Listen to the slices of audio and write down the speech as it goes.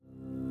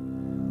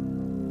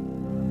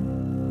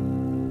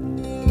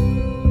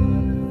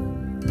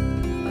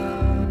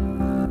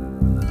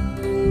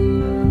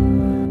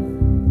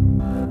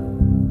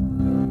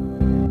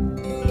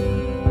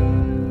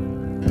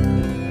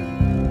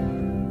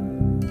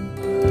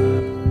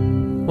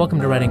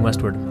Welcome to Writing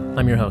Westward.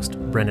 I'm your host,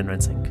 Brendan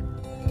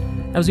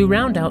Rensink. As we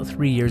round out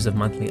 3 years of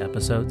monthly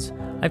episodes,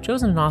 I've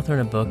chosen an author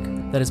and a book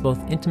that is both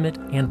intimate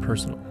and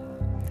personal.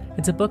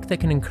 It's a book that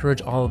can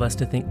encourage all of us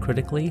to think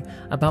critically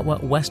about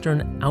what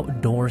Western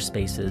outdoor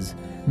spaces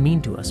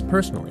mean to us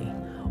personally,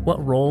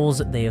 what roles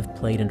they have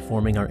played in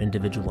forming our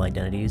individual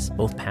identities,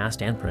 both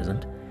past and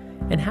present,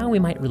 and how we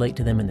might relate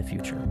to them in the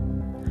future.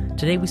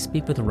 Today we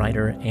speak with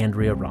writer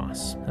Andrea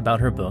Ross about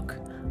her book,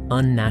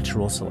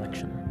 Unnatural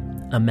Selection,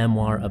 a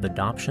memoir of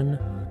adoption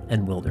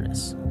and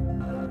wilderness.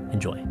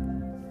 Enjoy.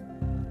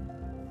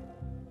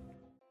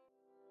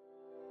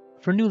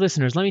 For new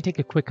listeners, let me take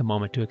a quick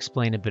moment to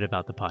explain a bit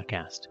about the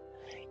podcast.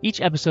 Each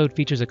episode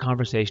features a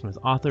conversation with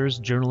authors,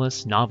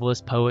 journalists,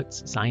 novelists,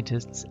 poets,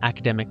 scientists,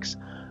 academics,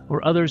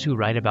 or others who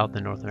write about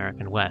the North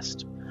American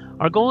West.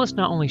 Our goal is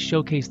not only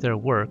showcase their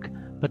work,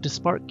 but to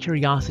spark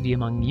curiosity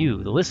among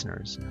you, the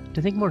listeners,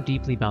 to think more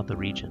deeply about the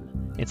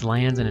region, its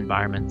lands and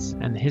environments,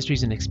 and the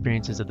histories and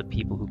experiences of the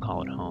people who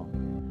call it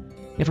home.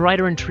 If a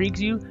writer intrigues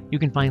you, you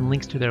can find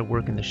links to their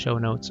work in the show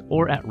notes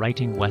or at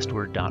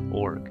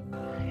writingwestward.org.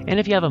 And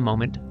if you have a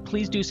moment,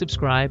 please do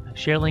subscribe,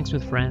 share links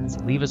with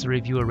friends, leave us a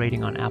review or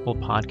rating on Apple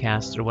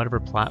Podcasts or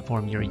whatever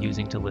platform you're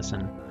using to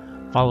listen.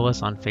 Follow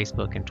us on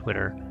Facebook and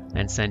Twitter,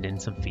 and send in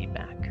some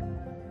feedback.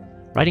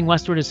 Writing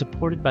Westward is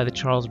supported by the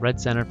Charles Redd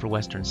Center for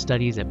Western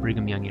Studies at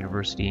Brigham Young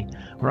University,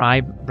 where I,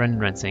 Brendan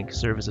Rensink,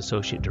 serve as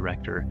Associate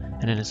Director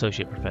and an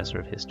Associate Professor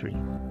of History.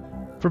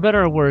 For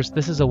better or worse,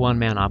 this is a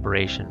one-man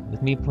operation,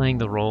 with me playing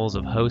the roles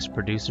of host,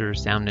 producer,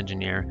 sound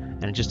engineer,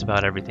 and just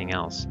about everything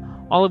else,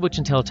 all of which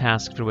entail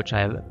tasks for which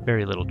I have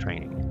very little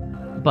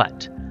training.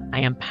 But I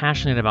am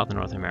passionate about the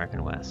North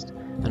American West,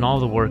 and all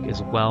the work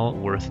is well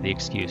worth the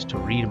excuse to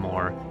read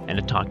more and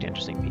to talk to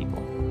interesting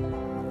people.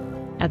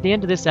 At the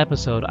end of this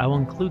episode, I will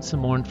include some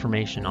more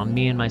information on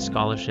me and my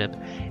scholarship,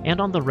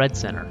 and on the Redd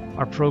Center,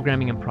 our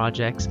programming and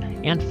projects,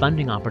 and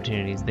funding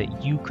opportunities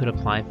that you could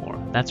apply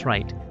for. That's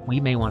right,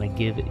 we may want to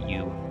give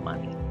you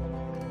money.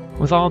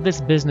 With all this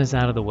business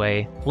out of the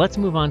way, let's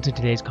move on to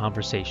today's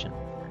conversation.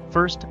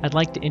 First, I'd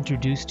like to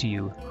introduce to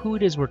you who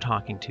it is we're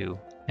talking to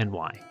and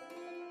why.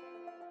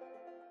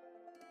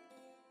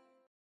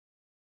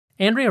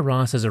 Andrea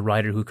Ross is a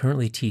writer who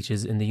currently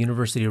teaches in the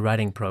University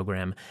Writing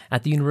Program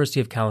at the University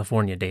of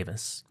California,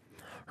 Davis.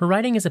 Her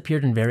writing has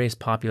appeared in various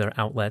popular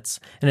outlets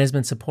and has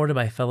been supported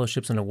by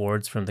fellowships and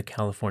awards from the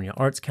California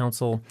Arts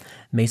Council,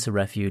 Mesa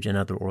Refuge, and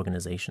other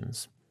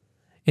organizations.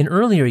 In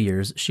earlier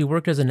years, she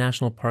worked as a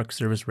National Park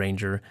Service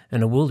ranger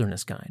and a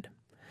wilderness guide.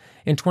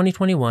 In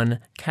 2021,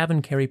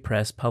 Cavan Carey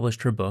Press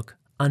published her book,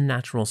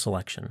 Unnatural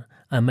Selection,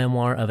 a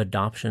memoir of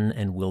adoption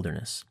and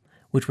wilderness,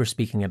 which we're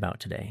speaking about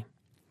today.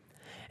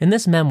 In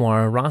this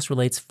memoir, Ross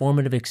relates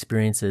formative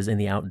experiences in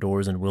the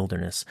outdoors and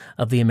wilderness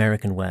of the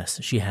American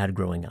West she had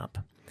growing up.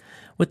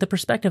 With the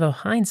perspective of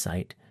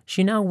hindsight,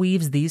 she now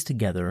weaves these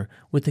together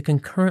with the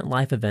concurrent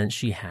life events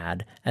she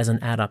had as an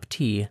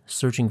adoptee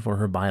searching for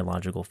her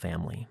biological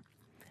family.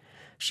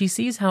 She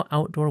sees how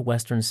outdoor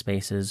Western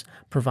spaces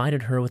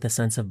provided her with a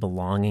sense of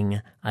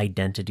belonging,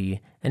 identity,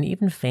 and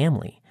even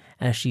family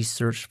as she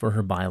searched for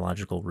her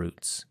biological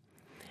roots.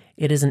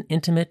 It is an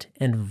intimate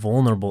and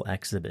vulnerable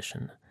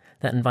exhibition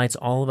that invites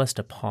all of us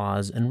to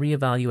pause and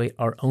reevaluate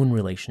our own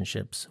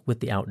relationships with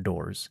the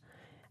outdoors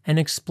and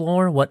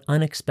explore what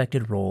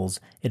unexpected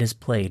roles it has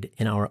played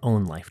in our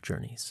own life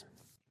journeys.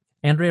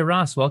 Andrea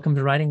Ross, welcome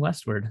to Writing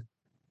Westward.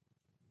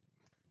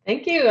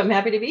 Thank you. I'm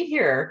happy to be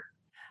here.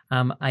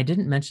 I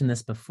didn't mention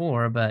this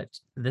before, but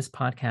this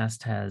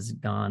podcast has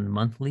gone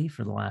monthly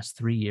for the last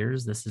 3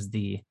 years. This is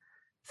the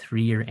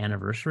 3-year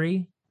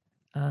anniversary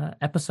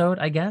episode,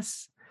 I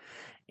guess.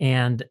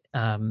 And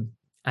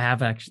I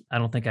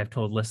don't think I've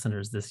told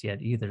listeners this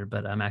yet either,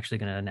 but I'm actually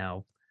going to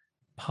now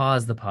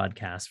pause the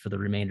podcast for the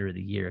remainder of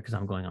the year because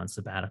I'm going on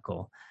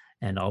sabbatical,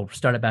 and I'll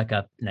start it back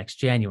up next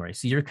January.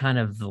 So you're kind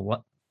of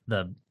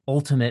the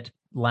ultimate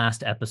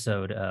last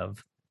episode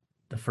of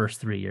the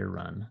first 3-year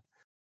run.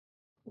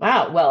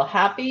 Wow. Well,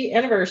 happy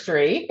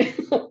anniversary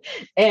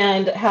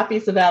and happy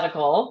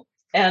sabbatical.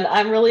 And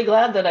I'm really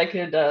glad that I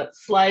could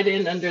slide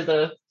in under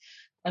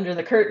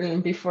the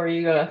curtain before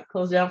you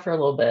close down for a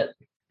little bit.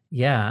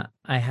 Yeah,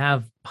 I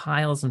have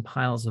piles and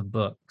piles of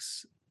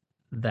books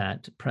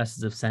that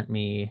presses have sent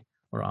me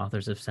or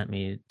authors have sent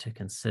me to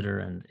consider,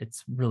 and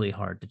it's really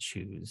hard to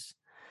choose.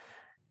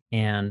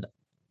 And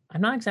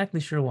I'm not exactly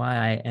sure why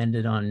I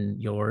ended on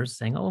yours,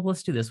 saying, oh,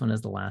 let's do this one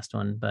as the last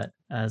one. But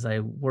as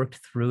I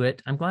worked through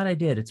it, I'm glad I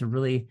did. It's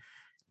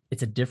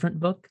a different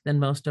book than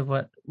most of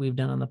what we've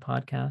done on the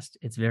podcast.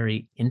 It's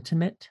very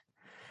intimate.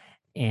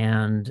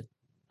 And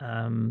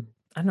I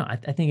don't know,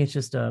 I think it's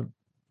just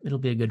it'll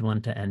be a good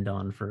one to end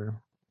on for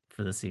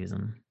the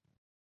season.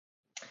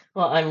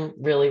 Well, I'm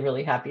really,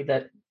 really happy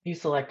that you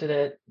selected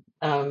it.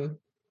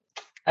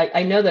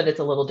 I know that it's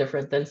a little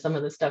different than some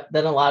of the stuff,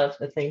 than a lot of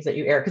the things that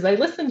you air, because I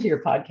listened to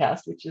your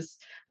podcast, which is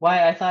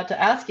why I thought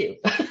to ask you.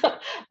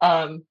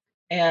 I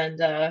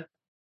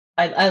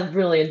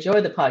really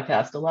enjoyed the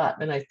podcast a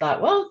lot. And I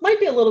thought, well, it might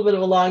be a little bit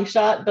of a long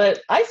shot,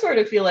 but I sort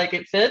of feel like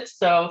it fits.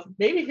 So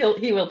maybe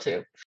he will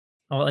too.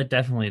 Well, it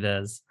definitely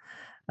does.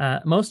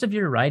 Most of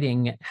your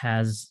writing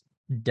has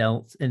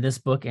dealt in this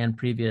book and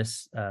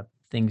previous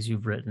things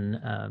you've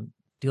written,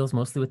 deals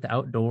mostly with the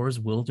outdoors,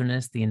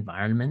 wilderness, the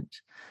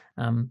environment.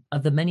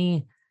 Of the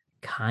many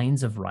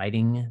kinds of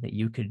writing that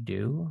you could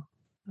do,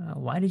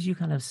 why did you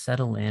kind of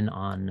settle in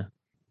on,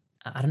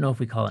 I don't know if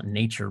we call it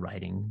nature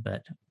writing,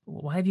 but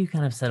why have you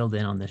kind of settled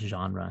in on this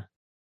genre?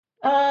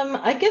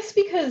 I guess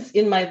because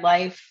in my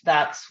life,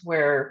 that's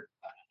where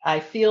I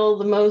feel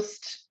the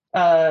most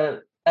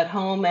at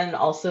home and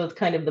also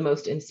kind of the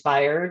most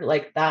inspired.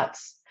 Like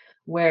that's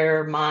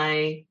where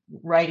my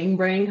writing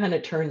brain kind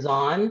of turns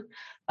on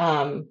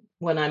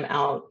when I'm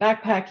out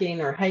backpacking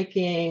or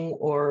hiking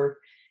or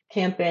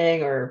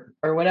camping or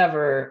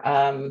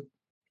whatever.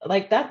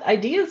 Like that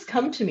ideas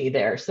come to me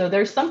there. So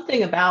there's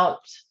something about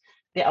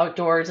the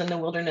outdoors and the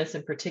wilderness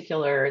in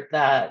particular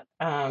that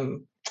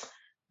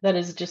that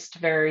is just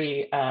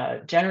very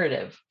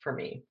generative for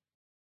me.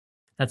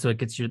 That's what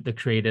gets you the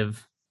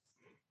creative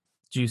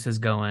juices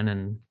going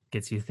and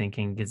gets you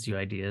thinking, gives you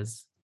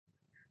ideas.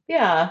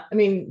 Yeah, I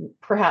mean,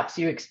 perhaps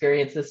you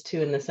experience this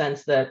too in the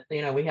sense that,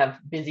 we have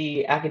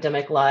busy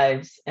academic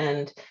lives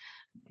and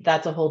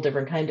that's a whole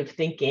different kind of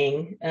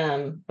thinking.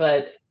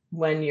 But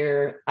when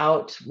you're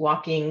out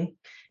walking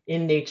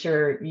in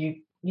nature,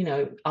 you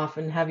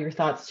often have your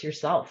thoughts to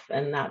yourself,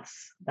 and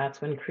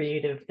that's when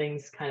creative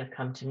things kind of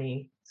come to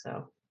me.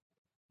 So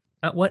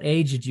At what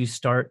age did you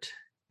start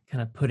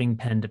kind of putting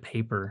pen to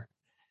paper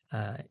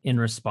in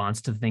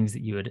response to things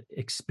that you had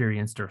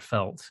experienced or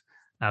felt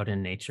out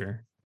in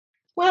nature?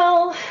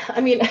 well,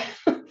 I mean,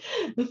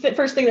 the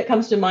first thing that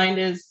comes to mind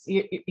is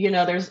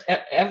there's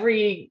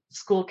every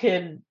school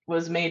kid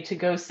was made to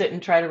go sit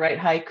and try to write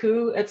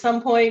haiku at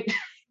some point.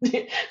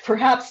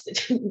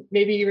 Perhaps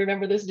maybe you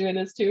remember this doing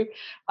this too.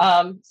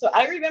 So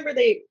I remember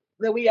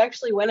that we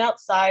actually went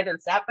outside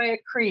and sat by a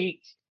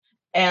creek,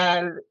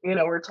 and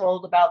we're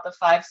told about the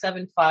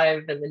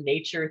 575 and the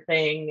nature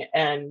thing,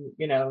 and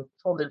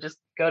told to just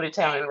go to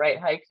town and write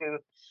haiku.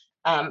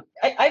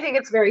 I think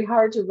it's very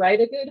hard to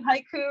write a good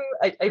haiku.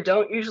 I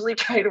don't usually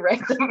try to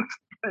write them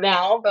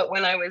now, but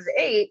when I was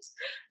 8,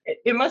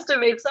 it must have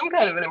made some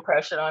kind of an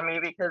impression on me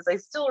because I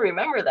still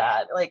remember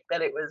that, like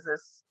that it was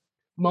this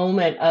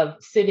moment of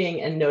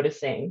sitting and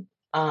noticing.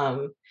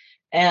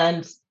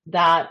 And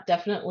that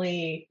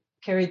definitely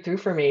carried through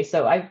for me.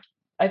 So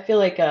I feel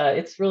like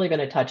it's really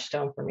been a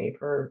touchstone for me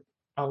for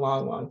a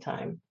long, long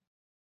time.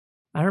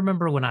 I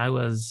remember when I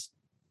was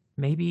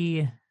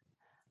maybe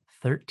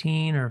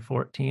 13 or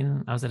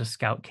 14, I was at a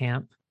scout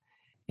camp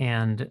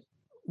and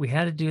we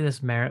had to do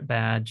this merit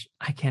badge.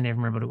 I can't even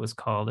remember what it was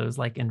called. It was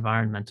like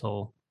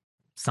environmental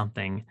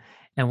something.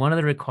 And one of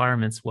the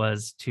requirements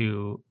was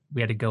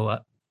we had to go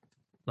up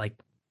like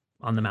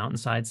on the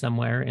mountainside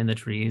somewhere in the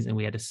trees and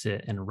we had to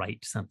sit and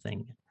write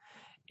something.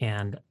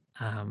 And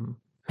man,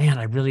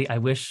 I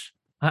wish,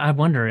 I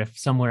wonder if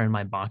somewhere in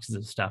my boxes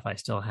of stuff, I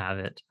still have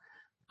it.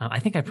 I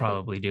think I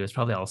probably do. It's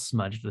probably all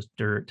smudged with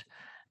dirt.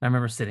 I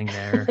remember sitting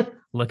there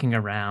looking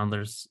around.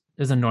 There's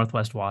in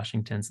Northwest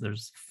Washington, so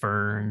there's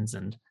ferns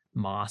and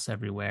moss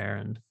everywhere.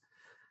 And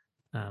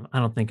I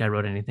don't think I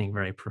wrote anything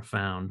very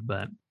profound,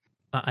 but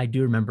I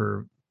do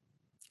remember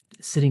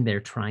sitting there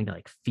trying to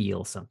like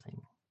feel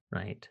something,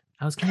 right?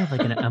 I was kind of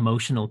like an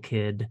emotional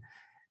kid.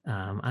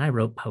 I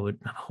wrote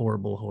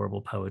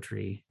horrible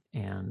poetry.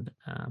 And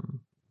I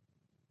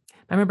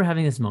remember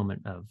having this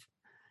moment of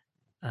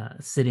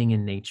sitting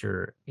in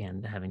nature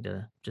and having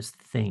to just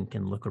think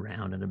and look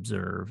around and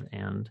observe.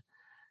 And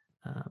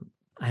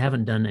I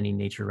haven't done any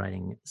nature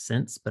writing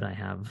since, but I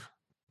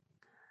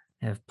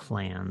have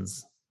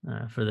plans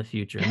for the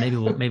future. And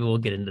maybe we'll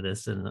get into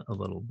this in a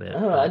little bit.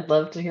 Oh, I'd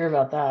love to hear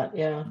about that.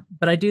 Yeah.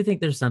 But I do think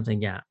there's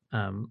something, yeah,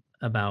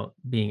 about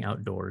being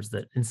outdoors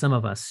that in some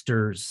of us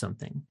stirs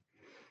something,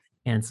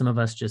 and some of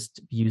us just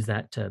use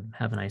that to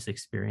have a nice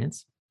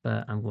experience.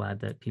 But I'm glad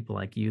that people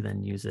like you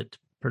then use it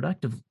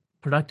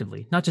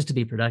productively, not just to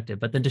be productive,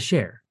 but then to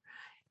share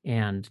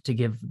and to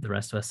give the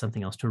rest of us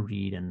something else to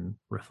read and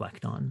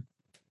reflect on.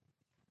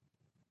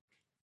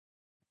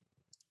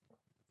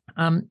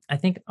 I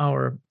think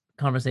our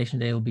conversation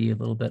today will be a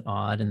little bit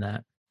odd in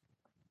that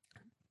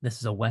this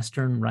is a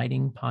Western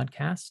writing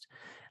podcast,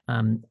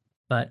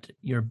 but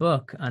your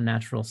book,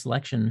 Unnatural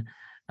Selection,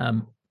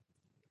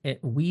 it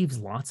weaves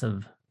lots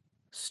of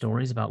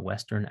stories about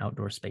Western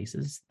outdoor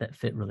spaces that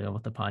fit really well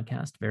with the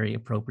podcast, very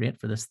appropriate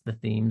for the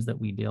themes that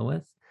we deal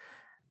with.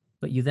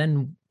 But you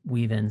then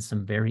weave in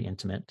some very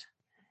intimate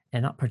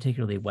and not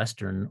particularly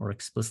Western or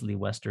explicitly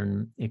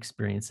Western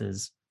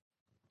experiences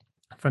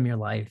from your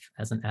life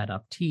as an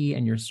adoptee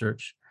and your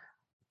search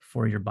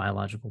for your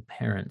biological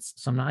parents.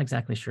 So I'm not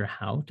exactly sure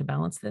how to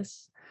balance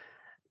this.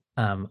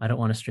 I don't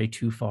want to stray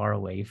too far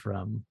away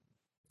from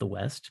the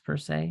West per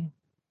se,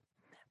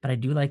 but I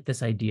do like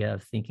this idea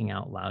of thinking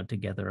out loud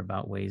together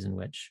about ways in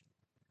which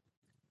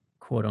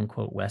quote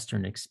unquote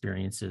Western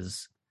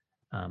experiences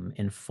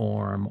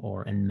inform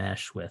or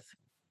enmesh with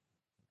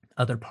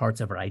other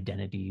parts of our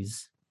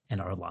identities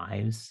and our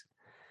lives.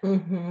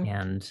 Mm-hmm.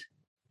 And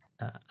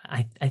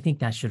I think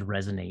that should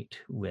resonate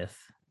with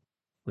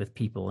with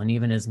people. And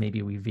even as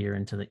maybe we veer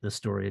into the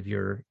story of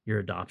your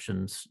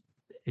adoptions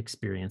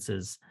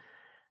experiences,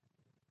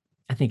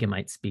 I think it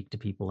might speak to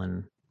people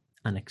in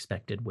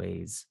unexpected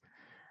ways.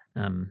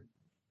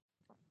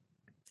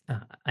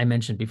 I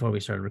mentioned before we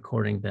started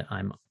recording that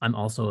I'm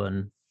also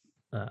an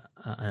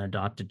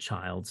adopted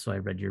child, so I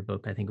read your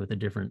book, I think, with a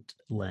different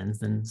lens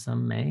than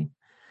some may.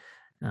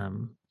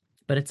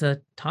 But it's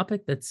a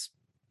topic that's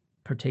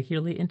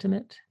particularly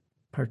intimate,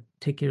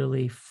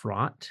 particularly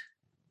fraught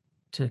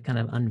to kind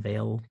of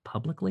unveil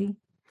publicly.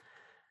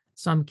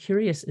 So I'm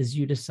curious, as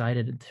you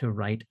decided to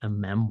write a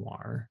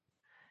memoir,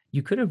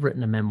 you could have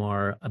written a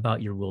memoir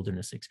about your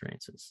wilderness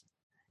experiences.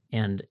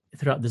 And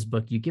throughout this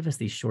book, you give us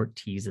these short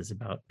teases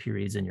about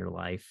periods in your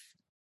life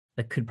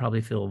that could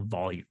probably fill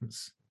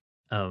volumes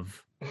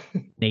of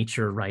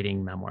nature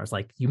writing memoirs.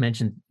 Like you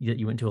mentioned that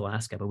you went to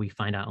Alaska, but we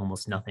find out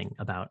almost nothing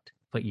about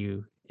what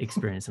you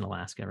experienced in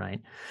Alaska,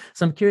 right?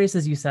 So I'm curious,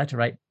 as you sat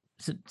to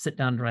sit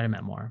down to write a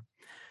memoir,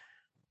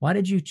 why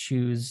did you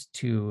choose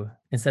to,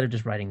 instead of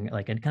just writing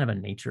like a kind of a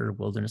nature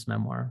wilderness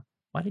memoir,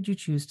 why did you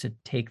choose to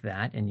take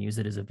that and use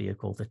it as a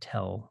vehicle to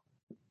tell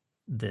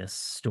this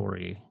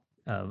story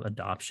of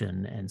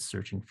adoption and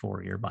searching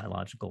for your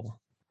biological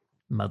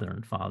mother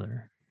and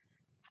father?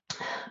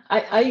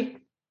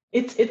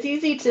 It's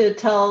easy to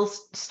tell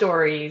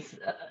stories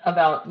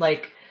about,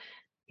 like,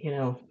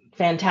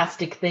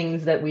 fantastic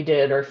things that we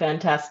did or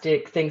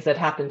fantastic things that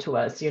happened to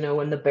us,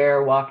 when the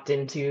bear walked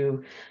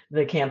into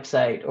the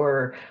campsite,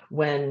 or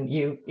when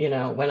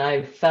when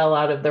I fell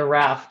out of the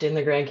raft in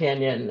the Grand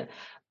Canyon.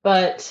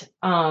 But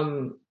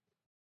in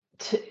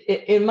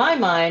my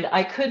mind,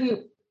 I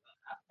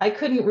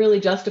couldn't really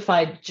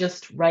justify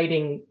just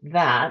writing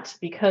that,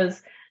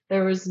 because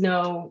there was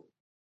no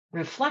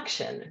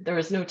reflection, there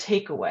was no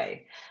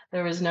takeaway,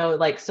 there was no,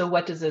 like, so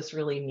what does this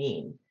really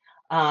mean?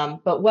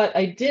 But what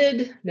I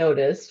did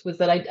notice was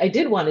that I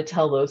did want to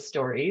tell those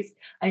stories.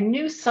 I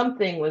knew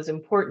something was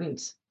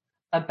important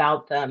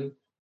about them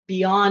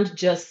beyond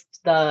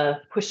just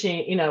the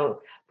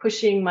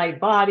pushing my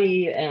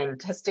body and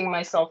testing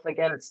myself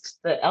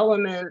against the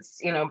elements,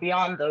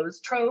 beyond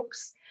those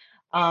tropes.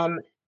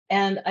 Um,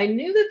 and I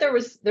knew that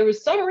there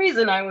was some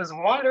reason I was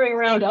wandering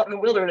around out in the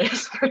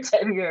wilderness for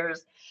 10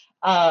 years.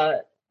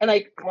 And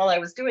while I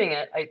was doing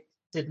it, I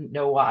didn't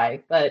know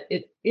why, but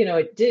it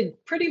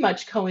did pretty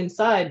much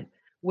coincide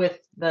with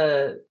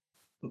the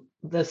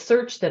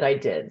search that I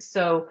did.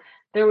 So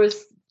there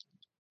was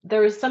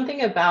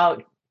something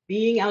about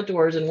being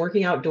outdoors and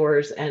working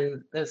outdoors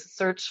and the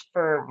search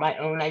for my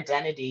own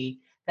identity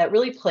that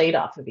really played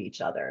off of each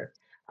other.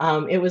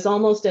 It was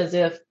almost as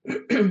if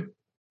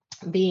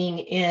being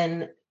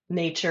in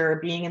nature,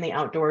 being in the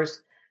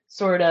outdoors,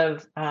 sort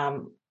of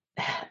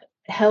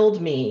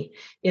held me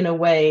in a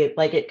way,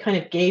 like it kind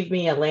of gave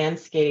me a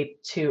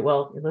landscape to,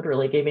 well, it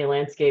literally gave me a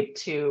landscape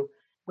to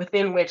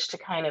within which to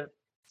kind of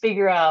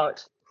figure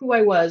out who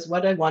I was,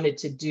 what I wanted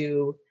to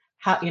do.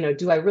 How,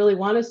 do I really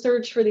want to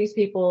search for these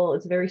people?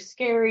 It's very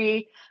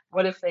scary.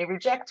 What if they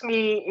reject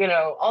me?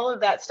 All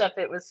of that stuff.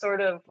 It was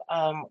sort of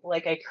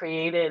like I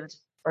created,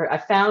 or I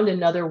found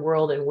another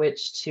world in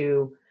which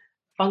to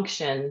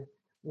function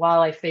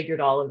while I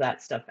figured all of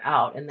that stuff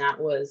out. And that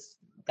was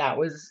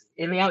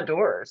in the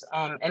outdoors,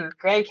 and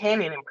Grand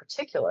Canyon in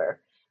particular.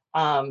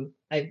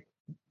 I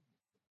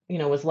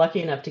was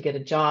lucky enough to get a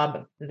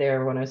job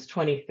there when I was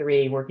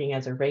 23, working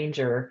as a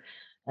ranger,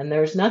 and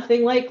there's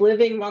nothing like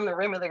living on the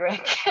rim of the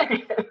Grand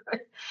Canyon.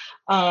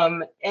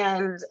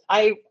 And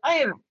I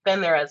had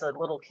been there as a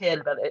little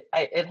kid, but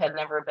it had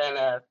never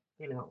been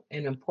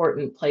an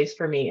important place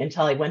for me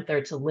until I went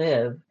there to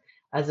live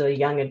as a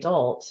young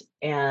adult.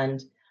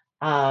 And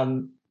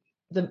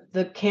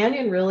the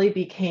canyon really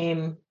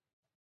became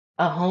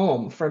a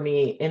home for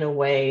me in a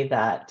way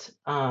that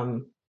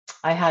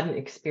I hadn't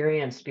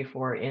experienced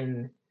before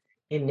in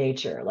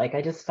nature. Like,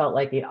 I just felt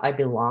like I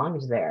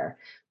belonged there.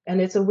 And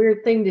it's a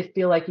weird thing to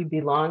feel like you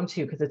belong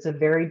to, because it's a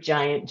very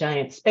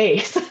giant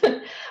space.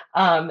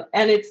 And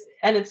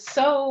it's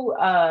so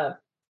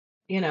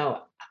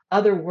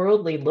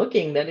otherworldly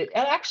looking that it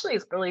actually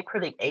is really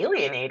pretty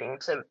alienating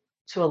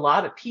to a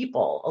lot of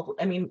people.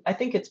 I mean, I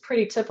think it's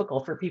pretty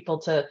typical for people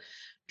to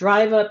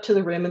drive up to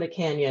the rim of the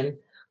canyon,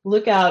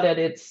 look out at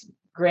its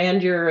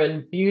grandeur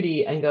and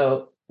beauty, and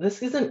go,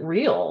 this isn't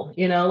real.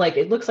 Like,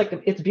 it looks like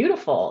it's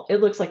beautiful,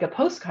 it looks like a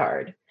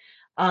postcard.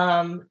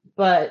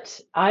 But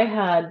I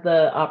had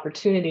the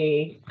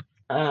opportunity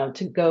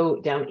to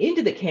go down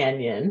into the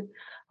canyon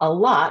a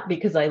lot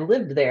because I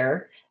lived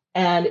there,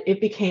 and it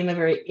became a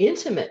very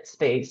intimate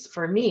space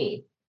for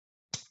me.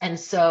 And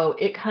so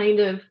it kind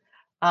of,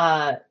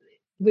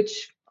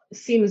 which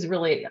seems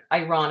really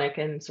ironic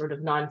and sort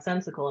of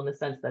nonsensical in the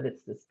sense that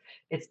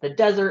it's the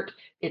desert,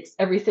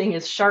 everything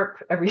is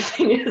sharp,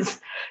 everything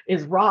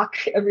is rock,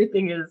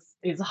 everything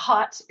is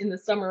hot in the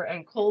summer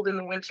and cold in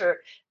the winter.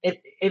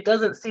 It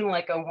doesn't seem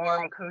like a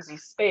warm, cozy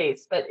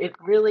space, but it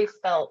really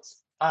felt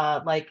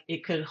like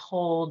it could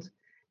hold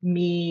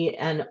me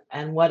and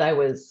what I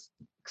was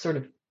sort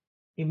of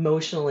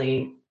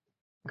emotionally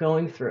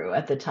going through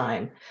at the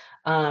time.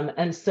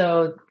 And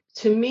so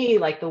to me,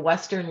 like the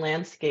Western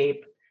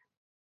landscape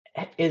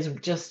is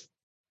just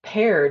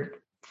paired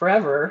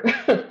forever,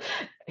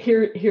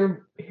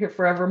 here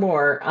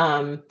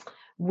forevermore,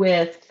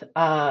 with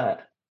how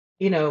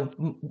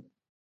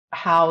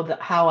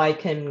I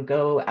can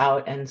go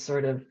out and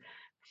sort of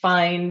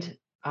find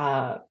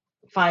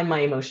find my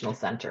emotional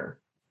center,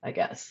 I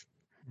guess.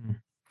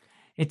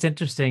 It's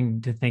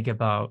interesting to think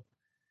about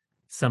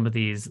some of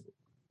these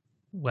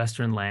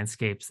Western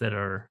landscapes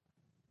that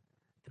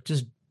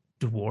just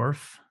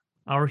dwarf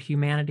our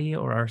humanity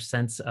or our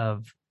sense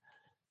of,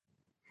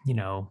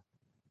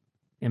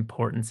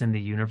 importance in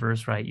the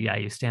universe, right? Yeah,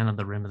 you stand on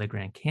the rim of the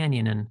Grand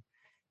Canyon, and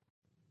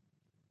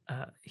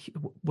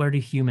where do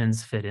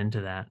humans fit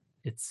into that?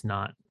 It's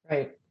not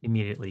Right.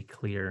 immediately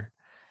clear.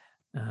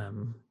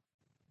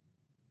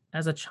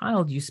 As a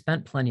child, you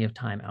spent plenty of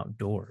time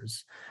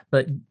outdoors,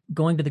 but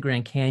going to the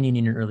Grand Canyon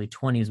in your early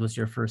 20s was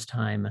your first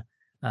time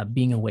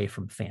being away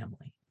from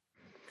family.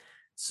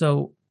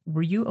 So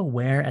were you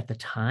aware at the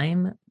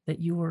time that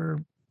you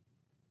were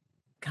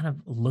kind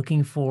of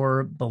looking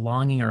for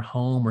belonging or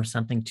home or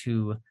something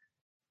to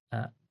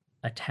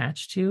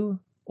attach to?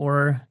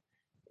 Or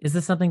is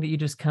this something that you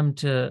just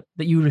that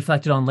you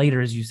reflected on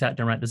later as you sat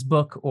down to write this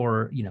book,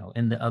 or,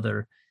 in the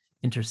other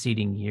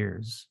interceding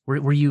years?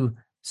 Were you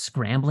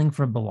scrambling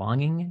for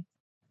belonging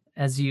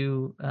as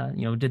you,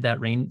 did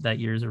that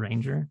year as a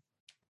ranger?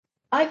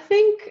 I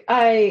think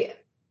I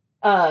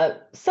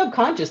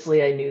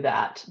subconsciously I knew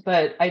that,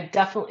 but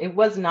it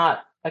was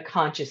not a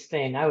conscious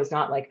thing. I was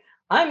not like,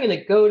 I'm going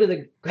to go to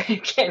the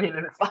Grand Canyon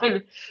and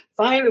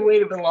find a way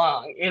to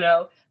belong.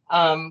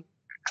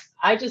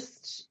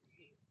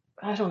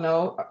 I don't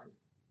know.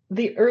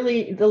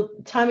 The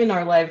time in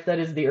our life that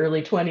is the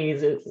early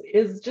 20s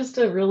is just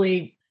a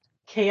really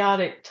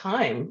chaotic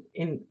time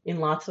in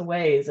lots of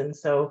ways, and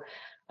so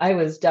I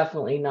was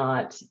definitely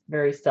not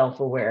very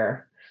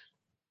self-aware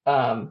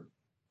in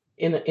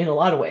a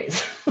lot of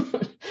ways.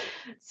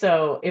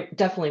 So it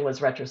definitely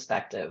was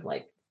retrospective,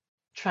 like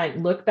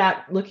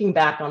looking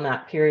back on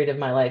that period of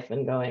my life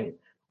and going,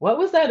 what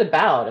was that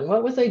about? And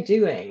what was I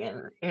doing?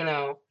 And,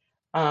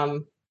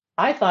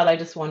 I thought I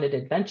just wanted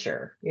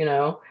adventure,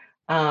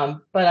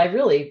 but I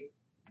really,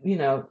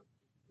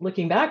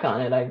 looking back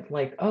on it, I'm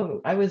like,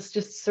 oh, I was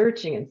just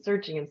searching and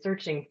searching and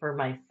searching for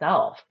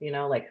myself,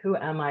 like, who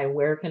am I?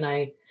 Where can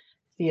I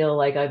feel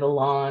like I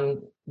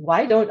belong?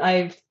 Why don't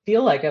I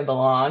feel like I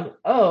belong?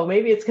 Oh,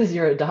 maybe it's because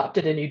you're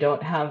adopted and you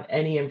don't have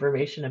any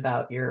information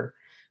about your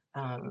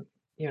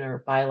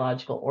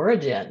biological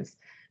origins.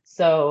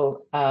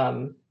 So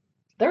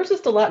there was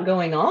just a lot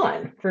going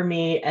on for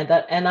me,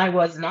 and I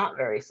was not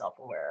very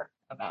self-aware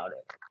about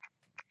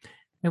it.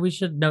 And we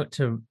should note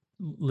to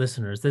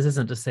listeners, this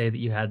isn't to say that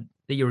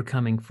you were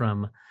coming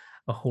from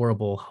a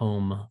horrible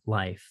home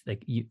life.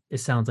 Like it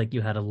sounds like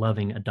you had a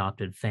loving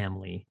adopted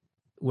family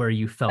where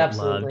you felt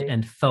Absolutely. loved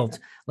and felt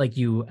like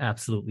you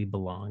absolutely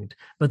belonged.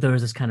 But there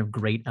was this kind of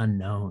great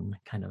unknown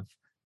kind of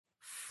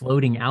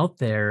floating out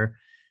there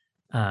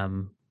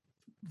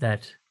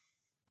that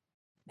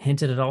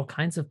hinted at all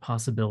kinds of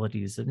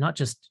possibilities, not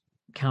just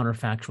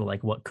counterfactual,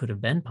 like what could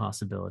have been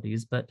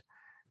possibilities, but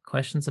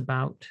questions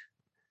about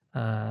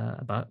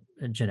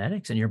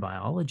genetics and your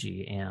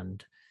biology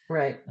and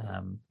right.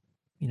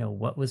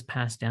 What was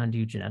passed down to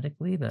you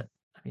genetically. But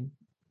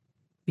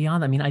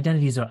beyond that,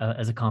 identities are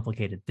as a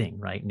complicated thing,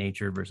 right?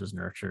 Nature versus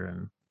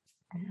nurture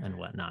and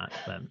whatnot.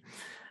 But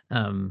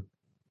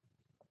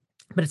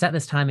it's at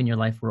this time in your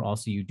life where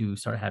also you do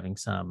start having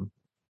some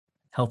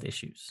health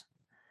issues,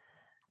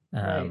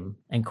 right.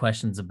 and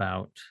questions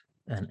about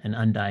an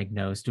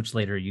undiagnosed, which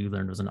later you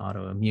learned was an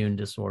autoimmune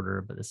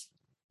disorder, but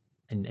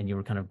and you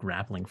were kind of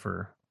grappling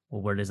for,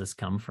 well, where does this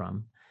come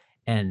from?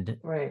 And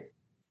right.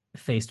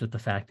 faced with the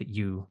fact that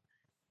you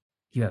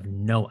have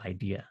no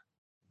idea.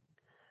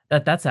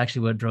 That's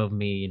actually what drove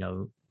me,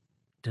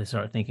 to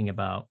start thinking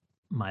about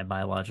my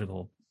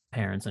biological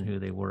parents and who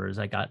they were as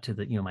I got to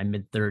my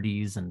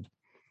mid-30s. And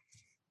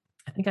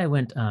I think I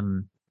went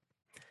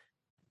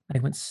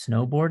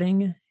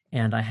snowboarding,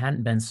 and I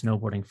hadn't been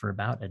snowboarding for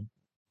about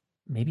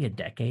maybe a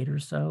decade or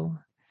so.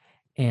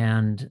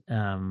 And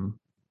I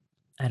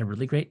had a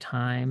really great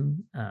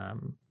time.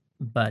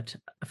 But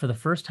for the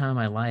first time in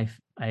my life,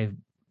 I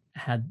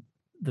had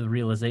the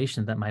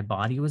realization that my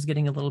body was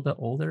getting a little bit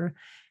older.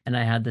 And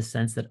I had the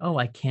sense that, oh,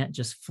 I can't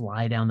just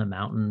fly down the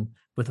mountain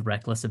with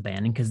reckless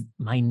abandon because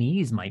my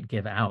knees might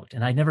give out.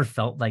 And I never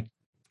felt like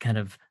kind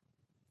of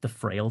the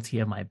frailty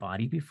of my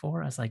body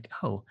before. I was like,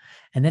 oh,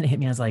 and then it hit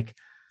me. I was like,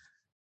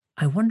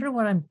 I wonder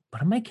what am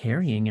I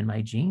carrying in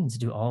my genes?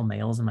 Do all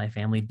males in my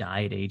family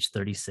die at age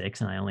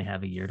 36 and I only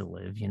have a year to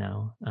live,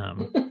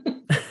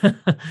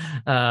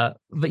 but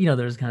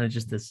there's kind of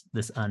just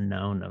this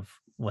unknown of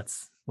what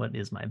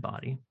is my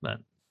body,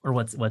 or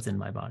what's in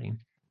my body.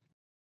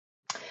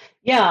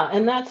 Yeah,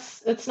 and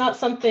it's not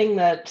something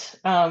that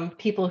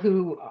people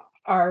who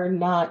are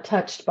not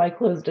touched by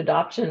closed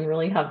adoption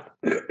really have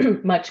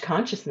much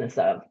consciousness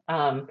of.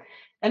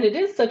 And it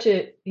is such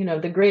a,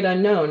 the great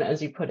unknown,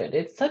 as you put it.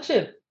 It's such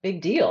a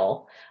big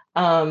deal,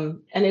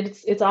 and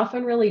it's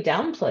often really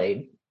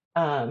downplayed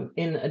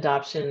in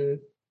adoption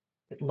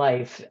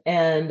life.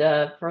 And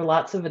for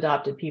lots of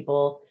adopted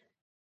people,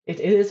 it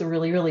is a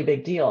really, really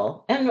big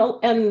deal.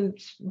 And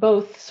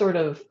both sort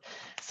of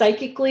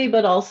psychically,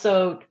 but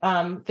also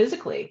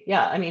physically.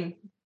 Yeah. I mean,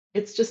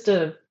 it's just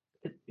a,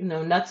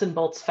 nuts and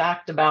bolts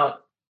fact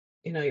about,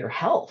 your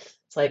health.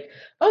 It's like,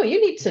 oh,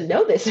 you need to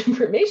know this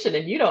information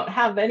and you don't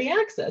have any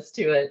access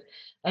to it.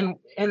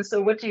 And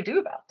so what do you do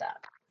about that?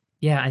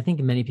 Yeah, I think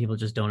many people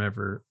just don't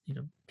ever,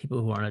 people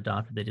who aren't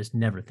adopted, they just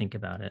never think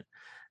about it.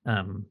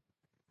 I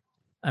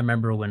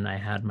remember when I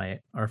had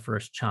our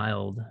first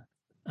child,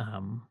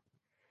 and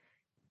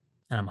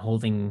I'm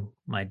holding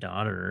my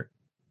daughter,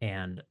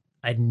 and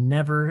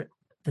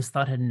this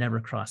thought had never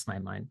crossed my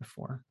mind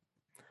before.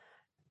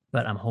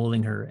 But I'm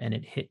holding her, and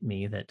it hit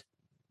me that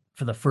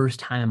for the first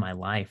time in my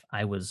life,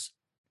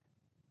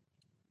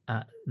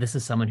 this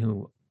is someone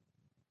who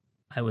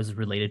I was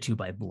related to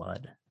by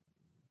blood.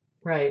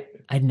 Right.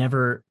 I'd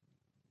never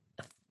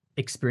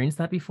experienced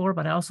that before,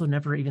 but I also it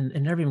never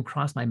even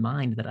crossed my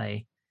mind that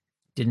I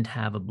didn't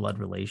have a blood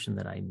relation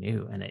that I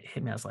knew. And it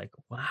hit me. I was like,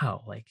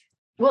 wow,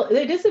 well,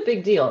 it is a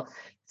big deal.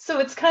 So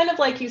it's kind of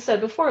like you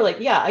said before, like,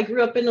 yeah, I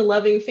grew up in a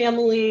loving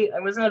family. I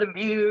was not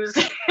abused,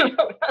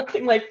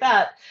 nothing like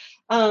that.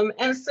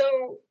 And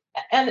so,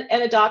 and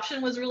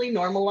adoption was really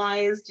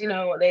normalized.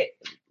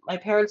 My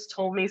parents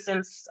told me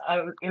since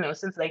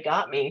they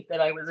got me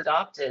that I was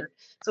adopted.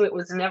 So it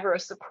was never a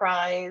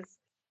surprise.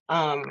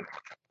 And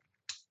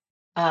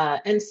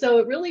so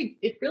it really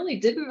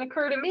didn't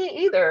occur to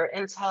me either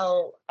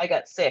until I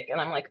got sick.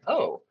 And I'm like,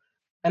 oh,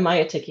 am I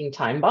a ticking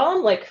time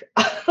bomb? Like,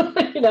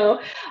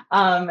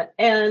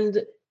 and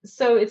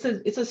so it's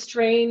a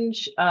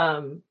strange,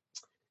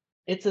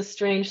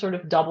 sort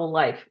of double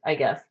life, I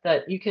guess,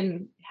 that you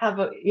can have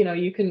a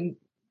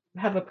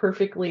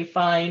perfectly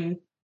fine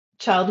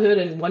childhood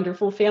and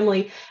wonderful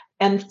family.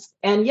 And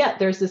yet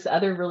there's this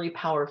other really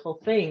powerful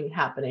thing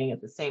happening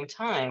at the same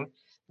time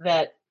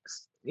that,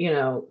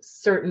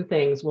 certain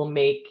things will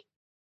make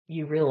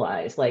you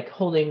realize, like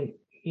holding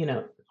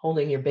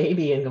your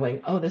baby and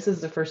going, oh, this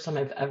is the first time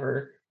I've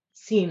ever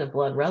seen a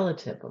blood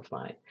relative of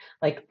mine.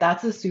 Like,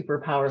 that's a super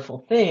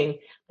powerful thing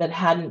that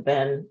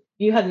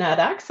you hadn't had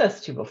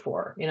access to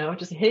before. It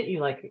just hit you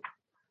like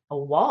a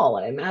wall,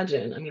 I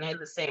imagine. I mean, I had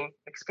the same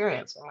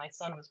experience when my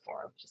son was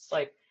born. Just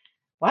like,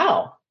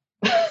 wow.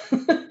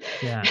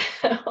 yeah,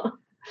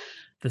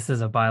 this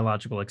is a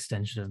biological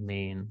extension of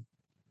me. And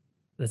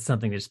that's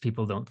something that just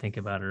people don't think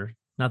about, or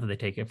not that they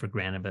take it for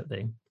granted, but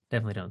they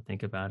definitely don't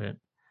think about it.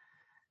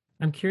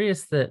 I'm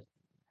curious that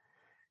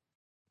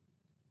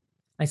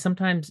I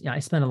sometimes, I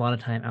spend a lot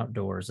of time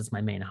outdoors. It's my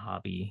main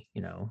hobby,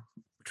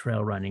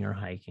 trail running or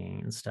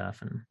hiking and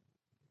stuff. And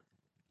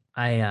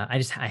I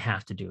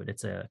have to do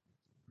it.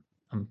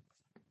 I'm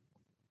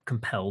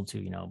compelled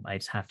to, I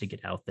just have to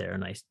get out there,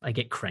 and I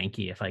get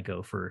cranky if I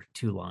go for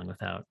too long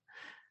without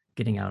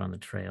getting out on the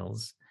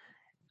trails.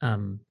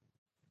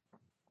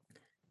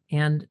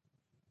 And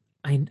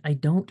I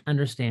don't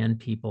understand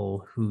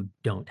people who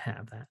don't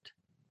have that,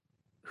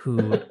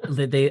 who I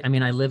live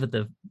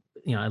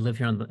I live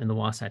here in the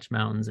Wasatch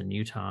Mountains in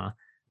Utah.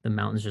 The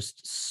mountains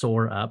just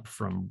soar up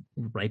from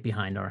right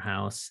behind our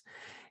house.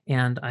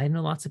 And I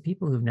know lots of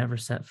people who've never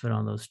set foot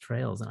on those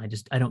trails. And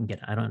I don't get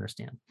it. I don't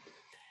understand.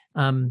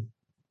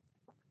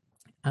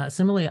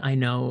 Similarly, I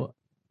know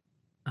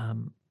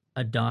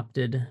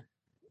adopted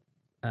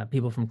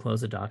people from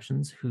closed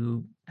adoptions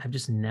who have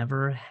just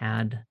never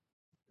had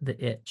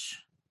the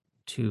itch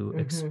to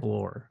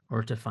explore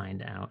or to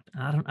find out.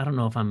 I don't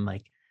know if I'm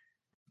like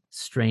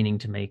straining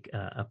to make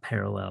a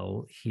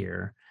parallel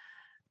here,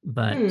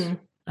 but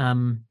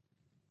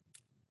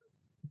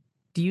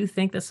do you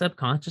think that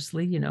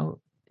subconsciously,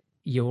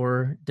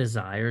 your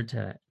desire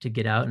to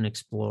get out and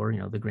explore,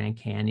 the Grand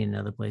Canyon and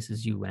other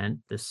places you went,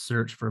 the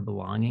search for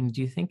belonging,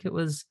 do you think it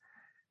was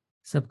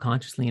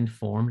subconsciously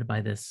informed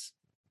by this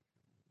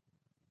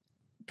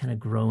kind of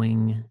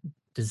growing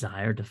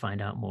desire to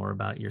find out more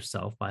about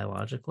yourself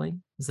biologically?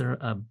 Is there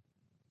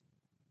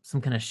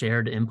some kind of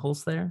shared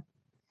impulse there?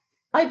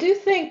 I do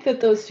think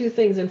that those two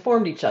things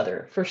informed each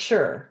other for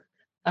sure.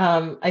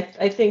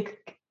 I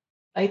think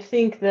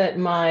that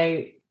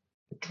my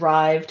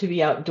drive to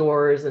be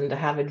outdoors and to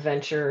have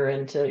adventure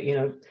and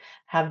to,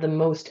 have the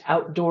most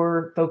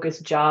outdoor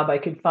focused job I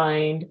could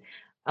find,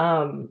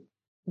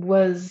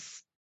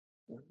 was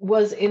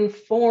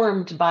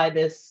informed by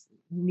this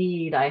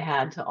need I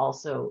had to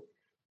also,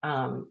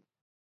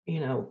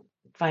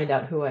 find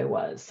out who I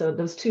was. So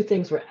those two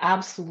things were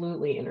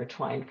absolutely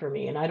intertwined for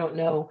me. And I don't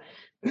know,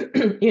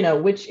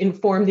 which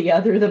informed the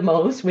other the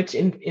most, which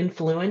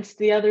influenced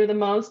the other the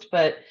most.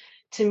 But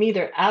to me,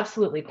 they're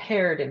absolutely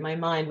paired in my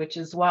mind, which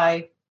is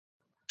why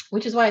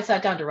I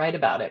sat down to write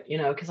about it,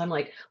 because I'm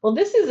like, well,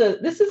 this is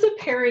a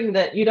pairing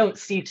that you don't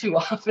see too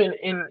often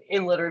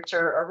in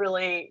literature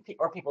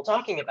or people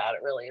talking about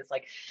it. Really, it's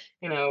like,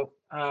 when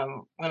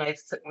I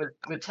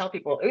would tell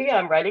people, oh yeah,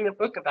 I'm writing a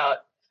book about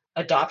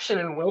adoption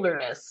and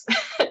wilderness,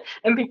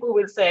 and people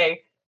would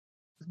say,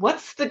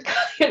 what's the,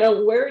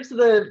 where's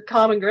the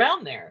common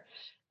ground there?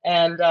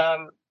 And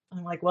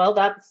I'm like, well,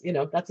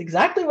 that's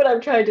exactly what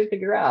I'm trying to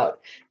figure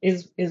out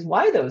is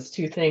why those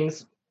two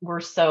things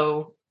were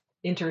so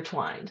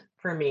intertwined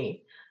for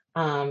me.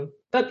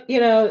 But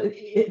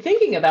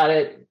thinking about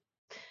it,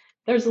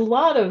 there's a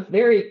lot of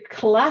very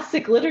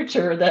classic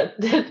literature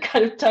that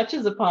kind of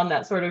touches upon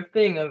that sort of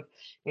thing of,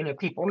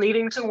 people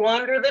needing to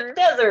wander the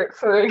desert,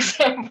 for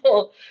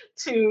example,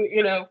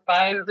 to,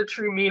 find the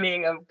true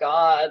meaning of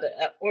God,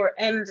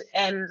 and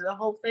the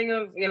whole thing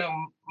of,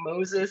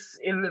 Moses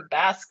in the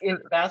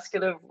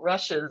basket of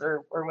rushes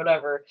or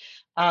whatever.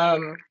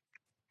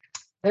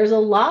 There's a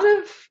lot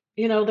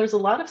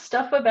of,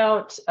 stuff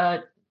about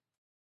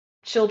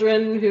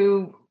children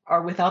who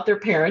are without their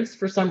parents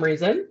for some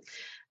reason,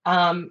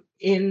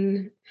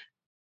 in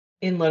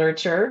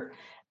literature,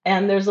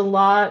 and there's a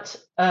lot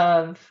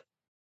of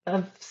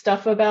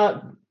stuff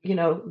about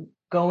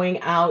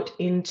going out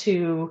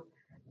into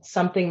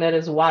something that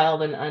is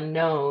wild and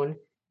unknown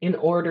in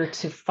order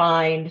to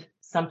find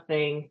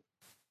something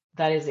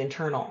that is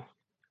internal.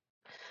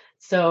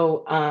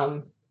 So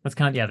that's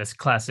kind of this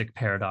classic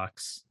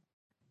paradox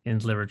in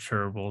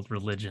literature, world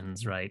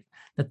religions, right?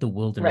 That the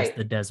wilderness, right.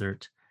 The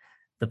desert,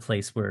 the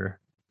place where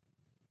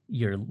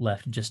you're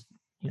left just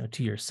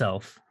to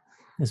yourself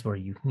is where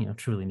you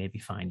truly maybe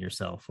find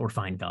yourself or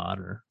find God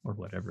or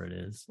whatever it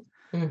is.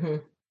 Mm-hmm.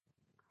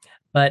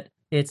 But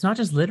it's not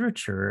just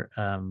literature.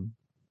 And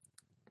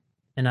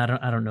I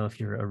don't know if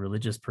you're a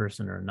religious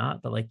person or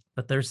not,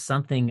 but there's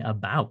something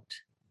about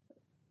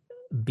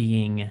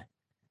being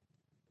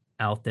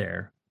out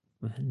there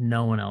with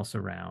no one else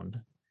around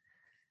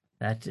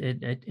that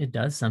it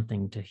does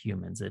something to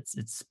humans.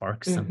 It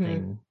sparks Mm-hmm.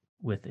 something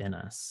within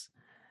us.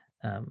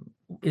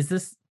 Is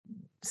this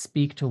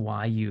speak to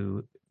why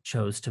you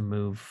chose to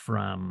move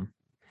from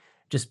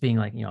just being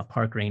like, a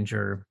park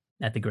ranger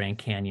at the Grand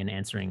Canyon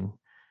answering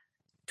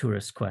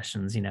tourist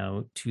questions,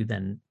 to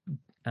then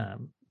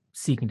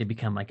seeking to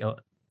become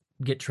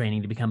get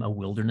training to become a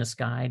wilderness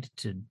guide,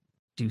 to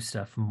do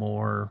stuff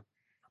more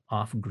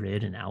off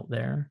grid and out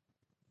there?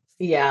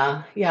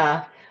 Yeah.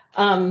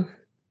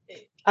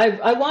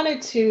 I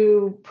wanted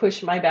to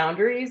push my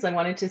boundaries. I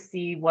wanted to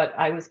see what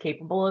I was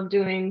capable of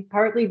doing,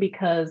 partly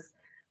because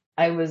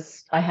I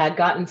had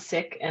gotten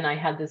sick and I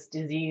had this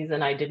disease,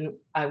 and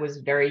I was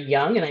very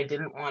young and I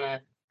didn't want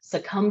to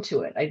succumb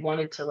to it. I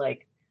wanted to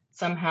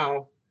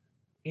somehow,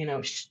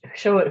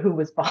 show it who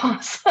was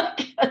boss, I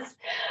guess.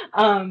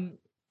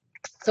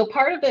 So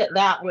part of it,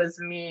 that was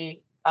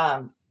me,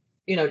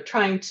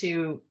 trying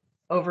to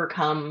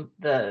overcome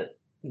the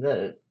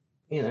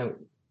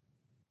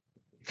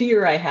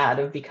fear I had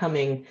of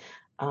becoming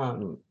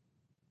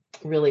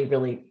really,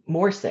 really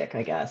more sick,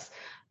 I guess.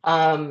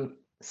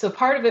 So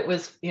part of it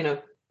was,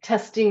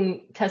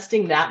 testing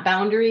that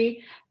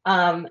boundary.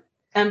 And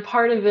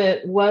part of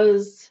it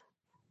was,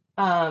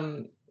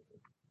 I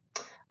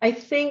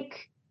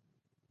think,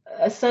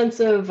 a sense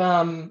of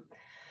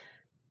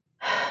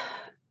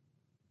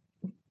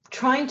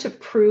trying to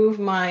prove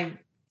my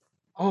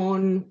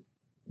own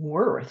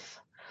worth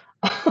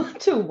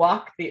to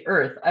walk the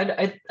earth.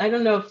 I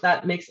don't know if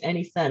that makes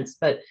any sense,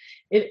 but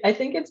I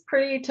think it's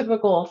pretty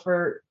typical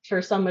for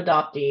some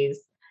adoptees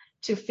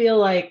to feel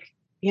like,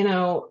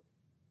 to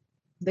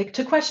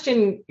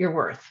question your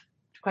worth,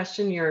 to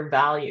question your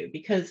value,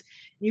 because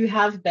you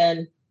have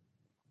been,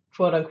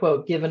 quote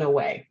unquote, given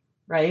away,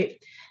 right?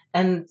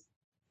 And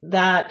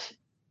that,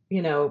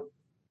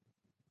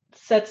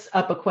 sets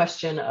up a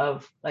question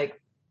of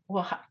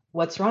well,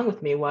 what's wrong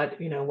with me?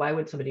 Why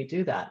would somebody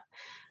do that?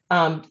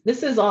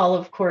 This is all,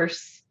 of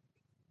course,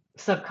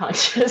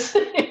 subconscious.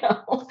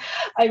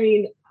 I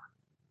mean,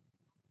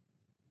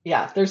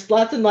 yeah, there's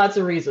lots and lots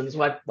of reasons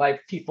why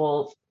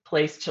people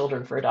place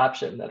children for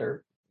adoption that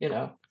are,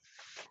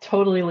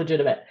 totally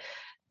legitimate.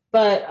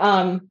 But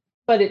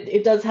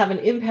it does have an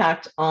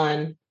impact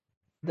on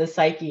the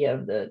psyche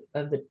of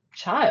the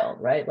child,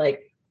 right?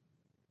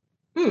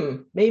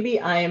 Maybe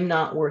I am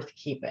not worth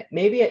keeping.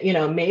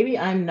 Maybe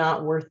I'm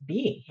not worth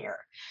being here.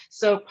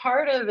 So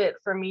part of it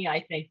for me, I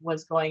think,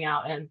 was going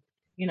out and,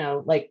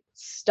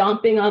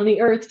 stomping on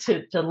the earth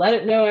to let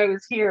it know I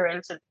was here,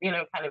 and to,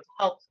 kind of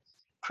help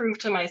prove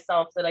to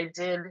myself that I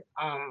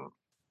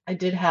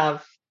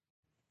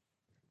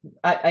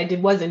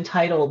was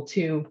entitled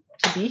to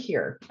be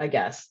here, I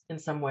guess, in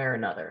some way or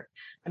another.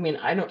 I mean,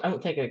 I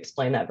don't think I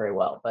explained that very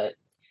well, but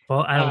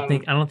I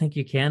don't think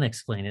you can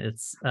explain it.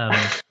 It's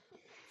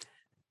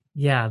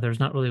yeah, there's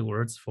not really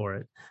words for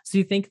it. So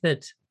you think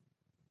that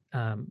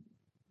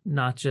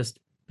not just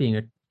being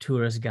a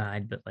tourist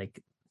guide, but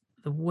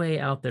the way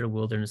out there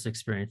wilderness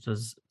experience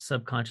was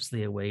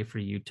subconsciously a way for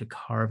you to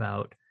carve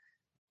out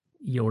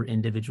your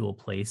individual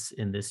place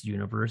in this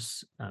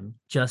universe,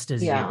 just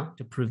as you,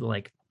 to prove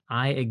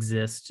I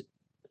exist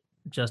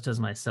just as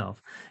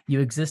myself.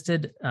 You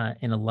existed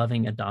in a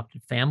loving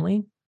adopted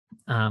family,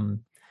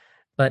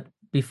 but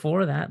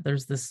before that,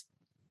 there's this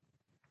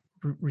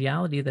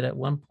reality that at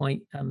one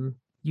point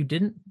you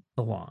didn't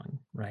belong,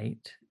 right?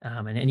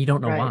 And you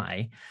don't know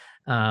why.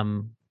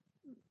 And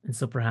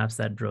so perhaps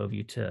that drove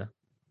you to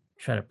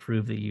try to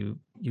prove that you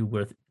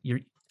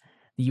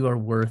are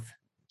worth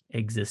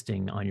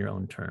existing on your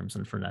own terms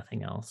and for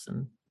nothing else.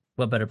 And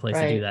what better place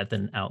to do Right. that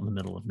than out in the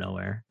middle of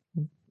nowhere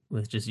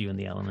with just you and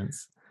the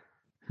elements?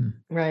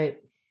 Right.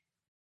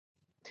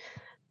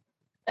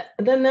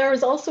 Then there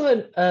was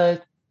also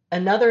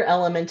another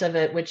element of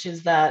it, which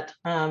is that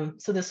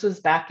so this was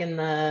back in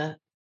the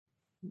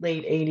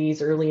late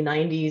 80s, early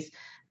 90s,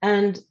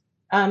 and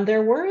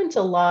there weren't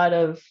a lot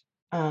of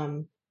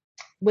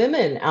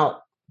women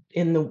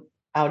in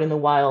the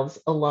wilds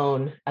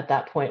alone at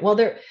that point. Well,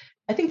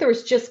 I think there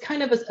was just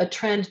kind of a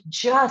trend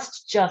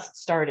just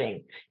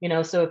starting,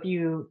 so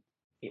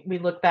if we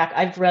look back,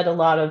 I've read a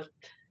lot of,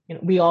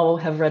 we all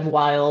have read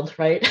Wild,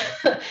 right?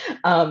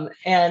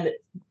 And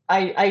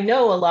I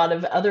know a lot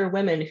of other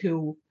women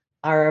who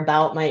are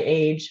about my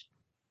age,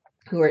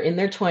 who are in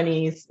their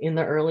 20s, in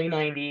the early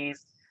 90s,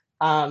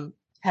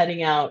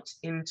 heading out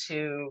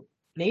into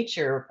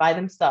nature by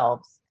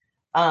themselves.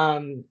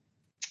 And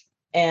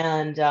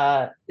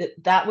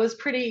that was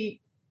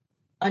pretty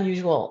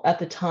unusual at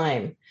the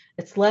time.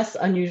 It's less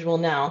unusual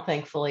now,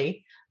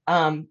 thankfully.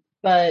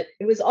 But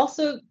it was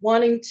also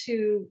wanting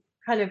to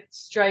kind of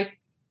strike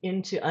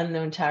into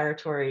unknown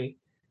territory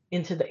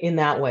in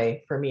that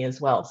way for me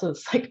as well. So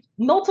it's like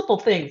multiple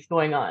things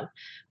going on.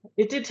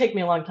 It did take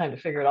me a long time to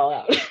figure it all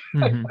out.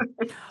 Mm-hmm.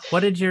 What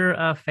did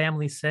your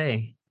family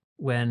say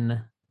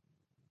when,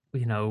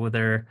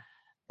 they're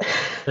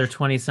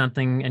 20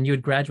 something and you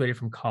had graduated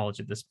from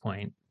college at this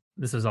point?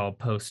 This was all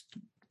post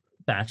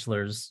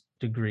bachelor's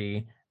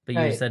degree, but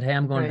you Right. said, "Hey,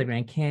 I'm going to the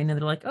Grand Canyon."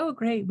 They're like, "Oh,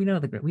 great. We know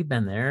we've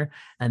been there."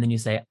 And then you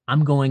say,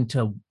 "I'm going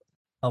to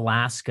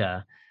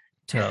Alaska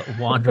to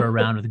wander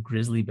around with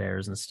grizzly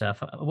bears and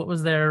stuff." What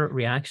was their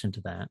reaction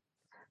to that?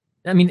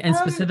 I mean, and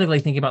specifically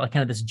thinking about like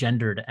kind of this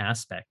gendered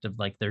aspect of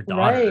like their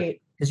daughter,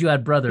 right. because you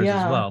had brothers as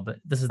Yeah. well, but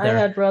this is I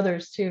had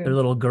brothers too. their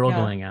little girl Yeah.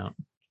 going out.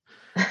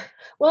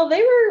 Well,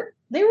 they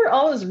were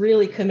always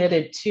really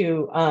committed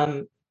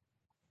to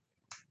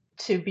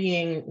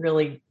being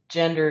really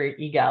gender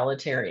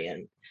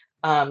egalitarian.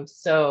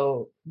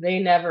 So they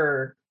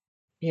never,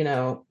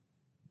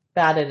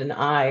 batted an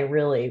eye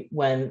really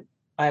when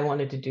I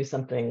wanted to do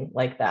something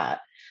like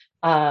that.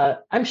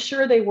 I'm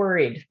sure they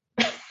worried.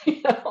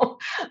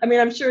 I mean,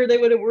 I'm sure they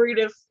would have worried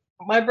if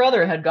my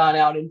brother had gone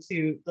out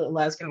into the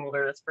Alaskan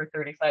wilderness for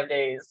 35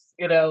 days,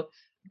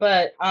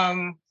 but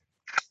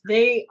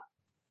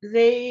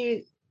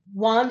they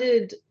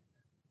wanted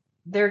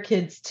their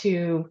kids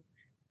to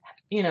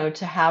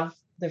have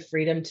the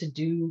freedom to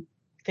do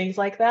things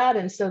like that,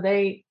 and so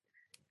they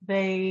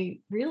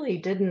really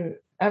didn't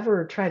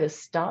ever try to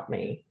stop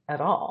me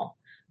at all.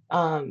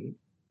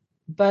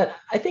 But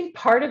I think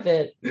part of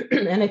it,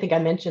 and I think I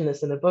mentioned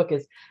this in the book,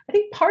 is I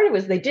think part of it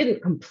was they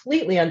didn't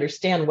completely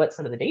understand what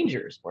some of the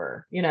dangers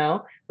were,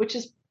 which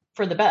is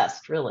for the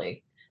best,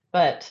 really.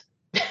 But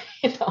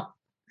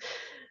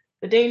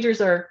the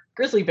dangers are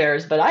grizzly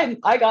bears, but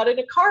I got in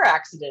a car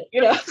accident,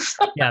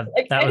 So, yeah,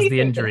 like, that was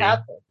the injury.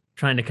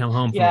 Trying to come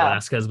home from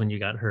Alaska is when you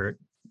got hurt.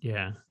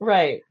 Yeah.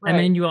 Right. I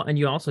mean,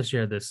 you also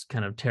share this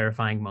kind of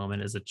terrifying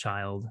moment as a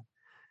child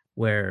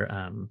where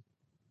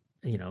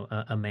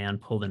a man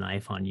pulled a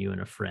knife on you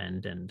and a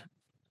friend, and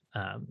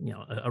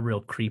a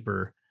real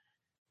creeper.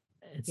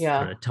 It's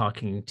sort of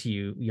talking to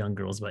you young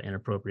girls about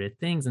inappropriate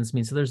things. And I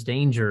mean, so there's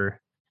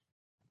danger.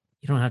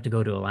 You don't have to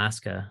go to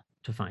Alaska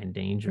to find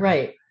danger.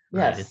 Right.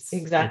 Yes, It's,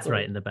 exactly. It's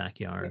right in the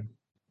backyard.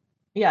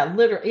 Yeah,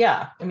 literally.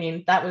 Yeah. I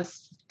mean, that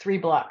was 3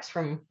 blocks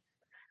from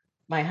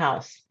my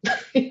house,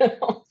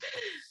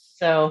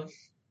 So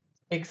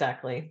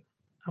exactly.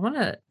 I want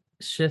to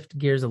shift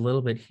gears a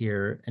little bit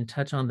here and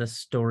touch on this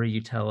story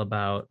you tell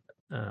about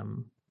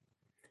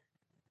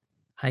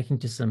hiking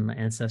to some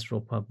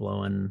ancestral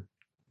Puebloan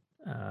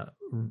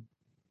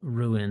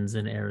ruins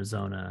in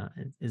Arizona.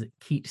 Is it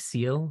Keet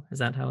Seal? Is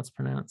that how it's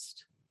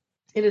pronounced?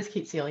 It is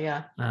Keet Seal,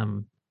 yeah.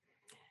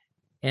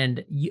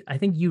 And I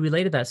think you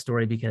related that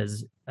story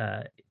because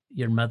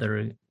your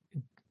mother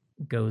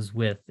goes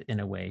with, in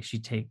a way.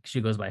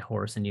 She goes by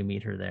horse and you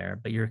meet her there,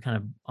 but you're kind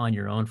of on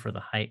your own for the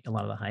hike, a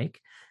lot of the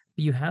hike.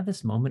 But you have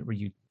this moment where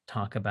you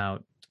talk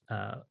about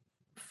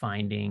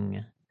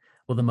finding,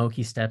 the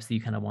Moki steps that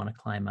you kind of want to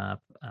climb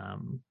up,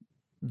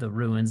 the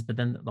ruins, but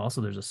then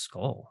also there's a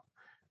skull.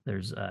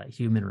 There's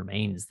human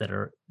remains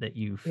that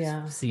you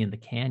see in the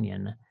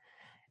canyon.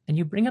 And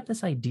you bring up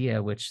this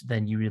idea, which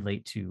then you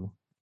relate to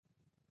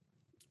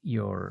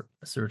your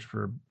search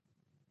for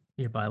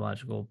your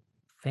biological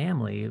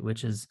family,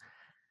 which is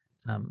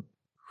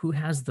who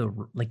has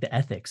the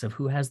ethics of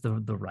who has the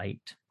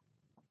right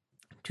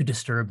to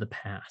disturb the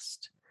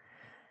past,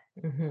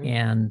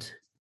 and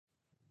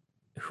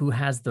who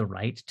has the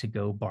right to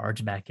go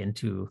barge back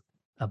into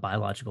a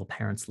biological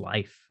parent's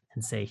life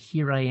and say,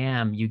 "Here I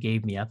am, you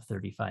gave me up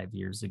 35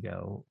 years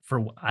ago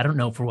for, I don't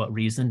know for what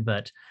reason,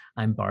 but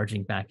I'm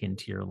barging back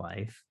into your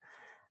life."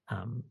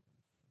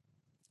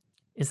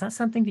 Is that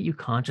something that you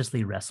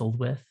consciously wrestled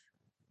with?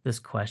 This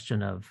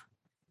question of,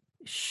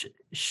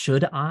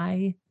 should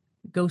I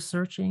go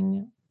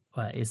searching?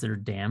 Is there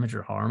damage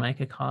or harm I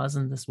could cause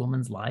in this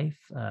woman's life?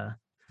 Did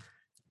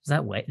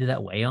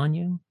that weigh on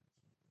you?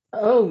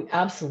 Oh,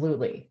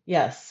 absolutely.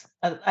 Yes.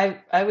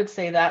 I would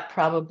say that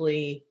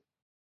probably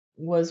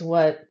was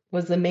what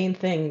was the main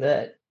thing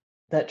that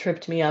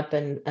tripped me up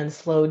and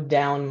slowed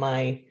down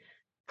my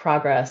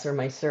progress or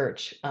my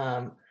search,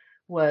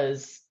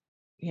 was,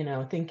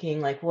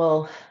 thinking like,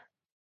 well,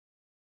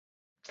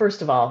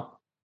 first of all,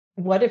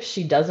 what if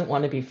she doesn't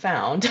want to be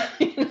found?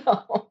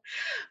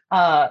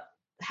 Uh,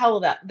 how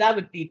will that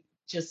would be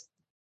just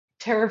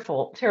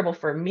terrible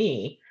for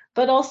me.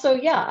 But also,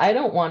 yeah, I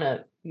don't want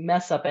to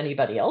mess up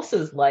anybody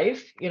else's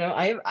life.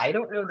 I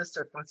don't know the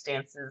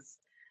circumstances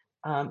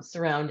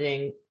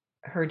surrounding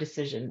her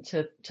decision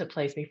to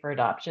place me for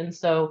adoption.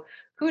 So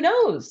who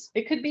knows?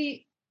 It could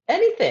be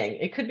anything.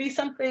 It could be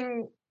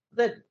something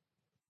that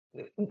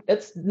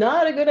it's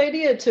not a good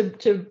idea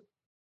to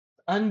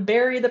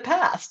unbury the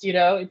past.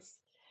 It's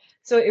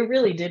so it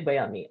really did weigh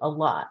on me a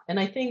lot, and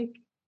I think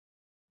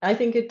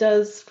it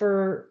does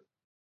for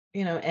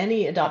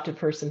any adopted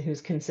person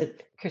who's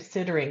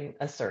considering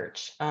a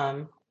search.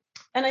 And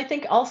I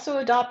think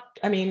also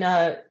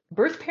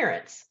birth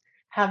parents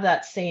have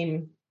that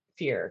same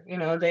fear.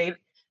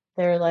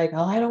 They're like,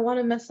 oh, I don't want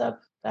to mess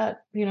up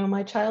that,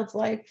 my child's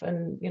life,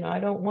 and I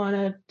don't want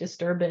to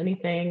disturb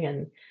anything.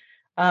 And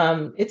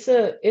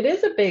it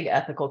is a big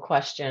ethical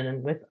question,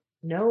 and with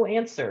no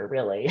answer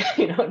really,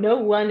 no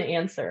one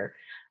answer.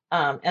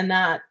 And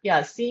that,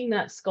 yeah, seeing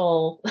that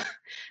skull,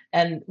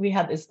 and we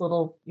had this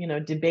little,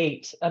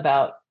 debate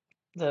about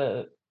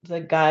the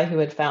guy who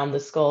had found the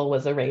skull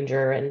was a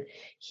ranger, and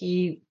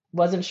he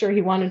wasn't sure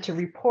he wanted to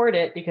report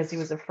it because he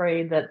was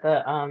afraid that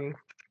the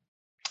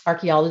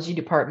archaeology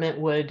department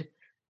would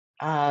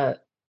uh,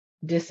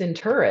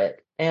 disinter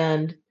it,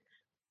 and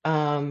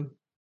um,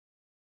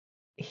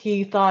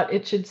 he thought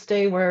it should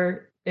stay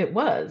where it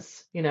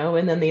was,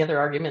 and then the other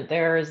argument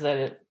there is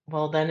that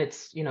well, then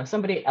it's,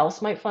 somebody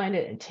else might find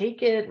it and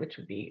take it, which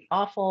would be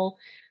awful,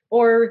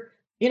 or,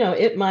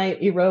 it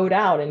might erode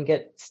out and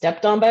get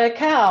stepped on by a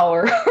cow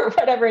or, or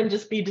whatever and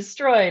just be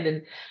destroyed.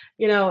 And,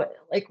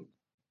 like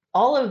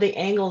all of the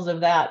angles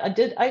of that,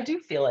 I do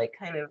feel like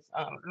kind of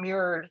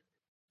mirrored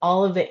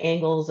all of the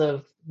angles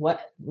of what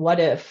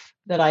if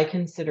that I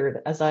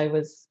considered as I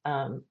was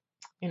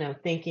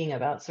thinking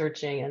about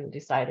searching and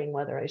deciding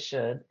whether I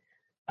should.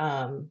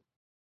 Um,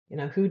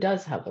 who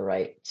does have the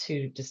right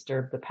to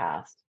disturb the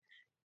past?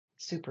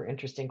 Super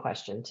interesting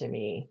question to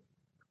me.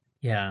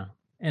 Yeah.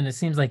 And it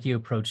seems like you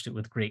approached it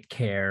with great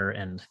care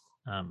and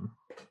um,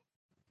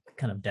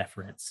 kind of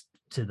deference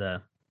to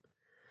the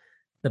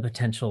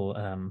potential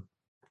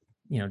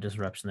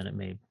disruption that it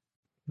may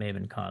have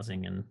been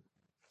causing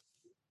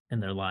in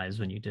their lives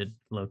when you did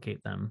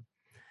locate them.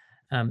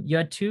 You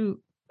had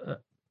two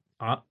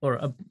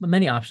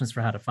many options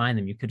for how to find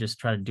them. You could just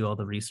try to do all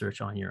the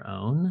research on your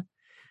own,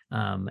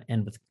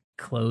 and with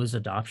closed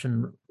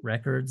adoption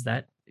records,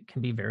 that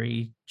can be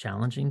very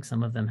challenging.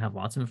 Some of them have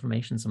lots of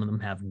information, some of them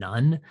have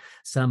none.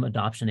 Some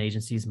adoption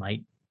agencies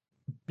might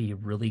be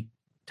really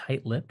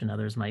tight-lipped, and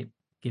others might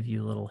give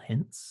you little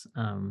hints.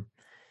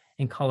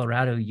 In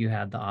Colorado, you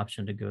had the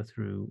option to go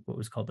through what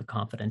was called the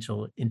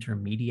confidential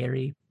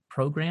intermediary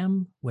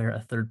program, where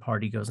a third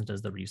party goes and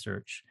does the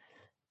research,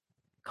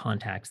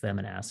 contacts them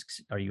and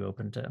asks, are you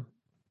open to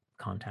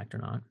contact or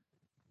not?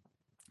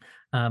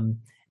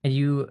 And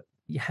you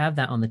have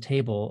that on the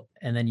table,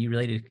 and then you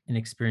related an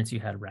experience you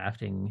had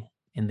rafting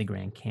in the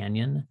Grand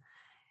Canyon,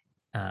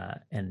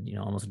 and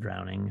almost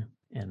drowning,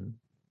 and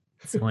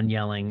someone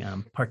yelling,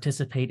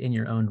 participate in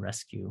your own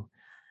rescue.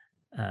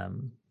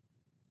 And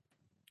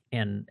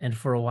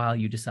for a while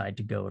you decide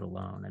to go it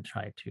alone and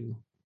try to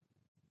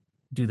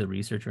do the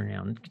research on your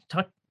own.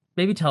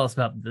 Maybe tell us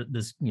about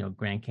this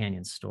Grand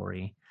Canyon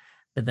story,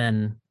 but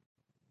then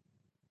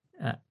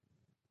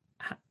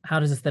how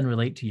does this then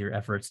relate to your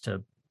efforts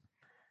to,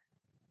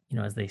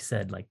 as they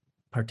said, like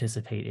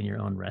participate in your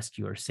own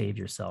rescue or save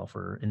yourself,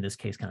 or in this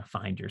case, kind of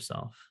find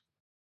yourself?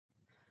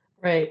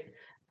 Right.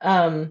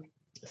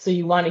 So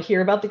you want to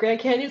hear about the Grand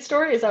Canyon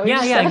story? Is that what you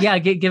said? Yeah.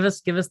 Give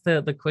us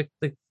the quick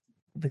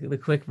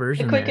quick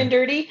version. The quick there. And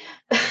dirty.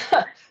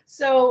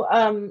 So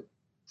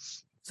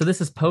this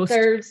is post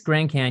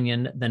Grand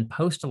Canyon, then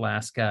post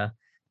Alaska,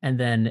 and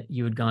then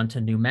you had gone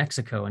to New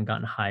Mexico and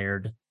gotten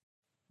hired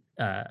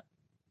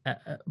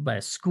by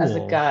a school as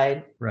a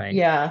guide, right?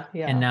 Yeah.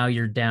 And now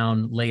you're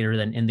down later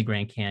than in the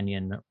Grand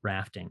Canyon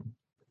rafting.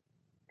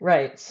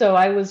 Right. So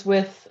I was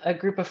with a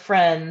group of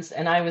friends,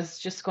 and I was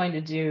just going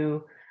to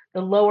do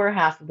the lower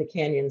half of the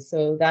canyon.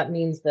 So that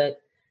means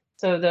that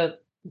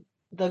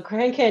the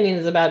Grand Canyon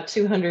is about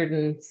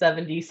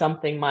 270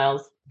 something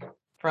miles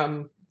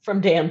from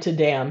dam to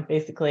dam,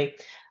 basically.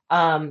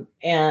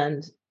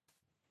 And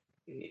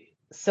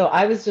so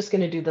I was just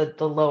going to do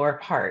the lower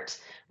part,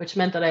 which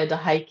meant that I had to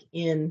hike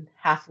in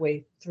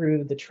halfway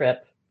through the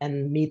trip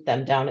and meet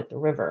them down at the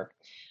river.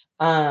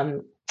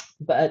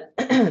 But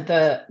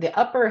the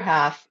upper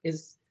half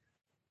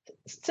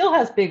still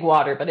has big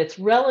water, but it's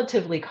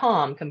relatively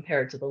calm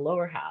compared to the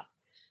lower half.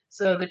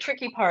 So the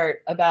tricky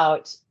part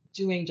about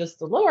doing just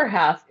the lower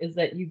half is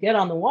that you get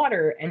on the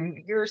water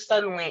and you're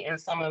suddenly in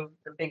some of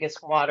the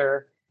biggest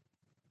water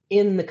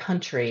in the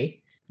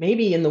country.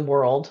 maybe in the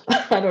world,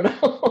 I don't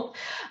know,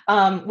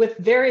 with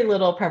very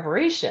little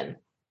preparation.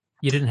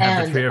 You didn't have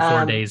the And 3 or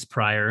 4 days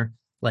prior,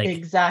 like gliding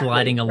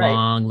exactly, right.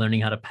 along,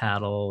 learning how to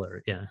paddle,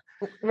 or yeah.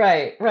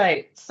 Right,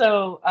 right.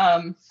 So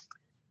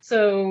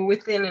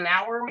within an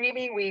hour,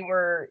 maybe we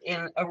were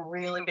in a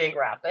really big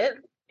rapid,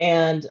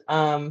 and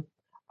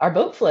our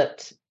boat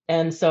flipped,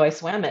 and so I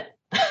swam it.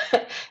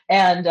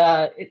 And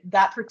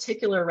that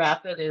particular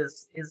rapid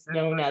is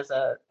known as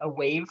a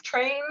wave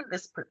train.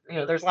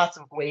 There's lots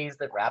of ways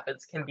that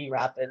rapids can be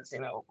rapids.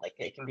 Like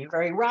they can be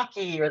very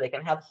rocky, or they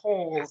can have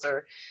holes,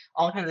 or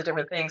all kinds of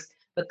different things.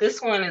 But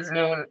this one is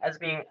known as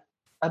being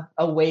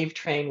a wave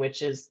train,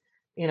 which is,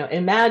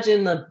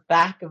 imagine the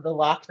back of the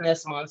Loch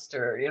Ness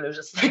monster,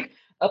 just like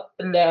up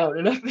and down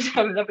and up and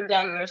down and up and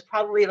down. And there's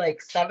probably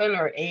like 7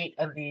 or 8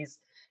 of these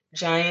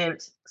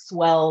giant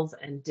swells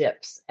and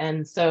dips.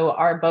 And so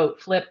our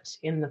boat flipped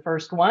in the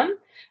first one.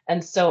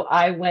 And so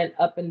I went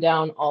up and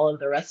down all of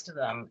the rest of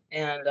them.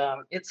 And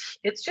it's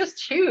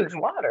just huge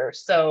water.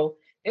 So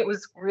it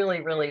was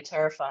really, really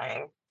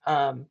terrifying,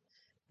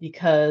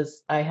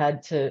 because I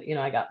had to,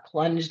 I got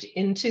plunged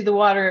into the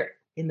water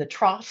in the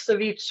troughs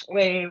of each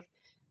wave,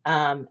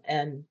 and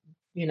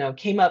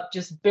came up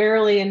just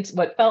barely, into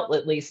what felt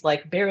at least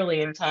like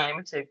barely in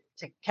time to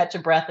catch a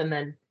breath, and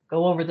then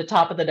go over the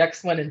top of the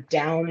next one and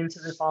down into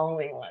the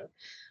following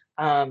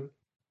one.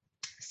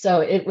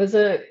 So it was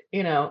a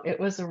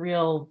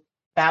real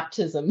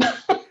baptism.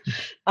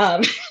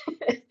 um,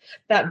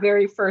 that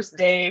very first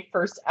day,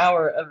 first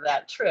hour of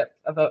that trip,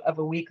 of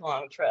a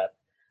week-long trip.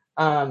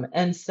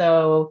 And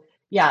so,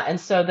 yeah. And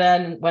so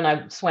then when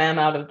I swam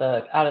out of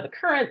the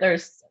current,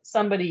 there's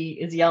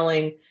somebody is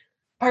yelling,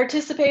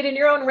 "Participate in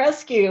your own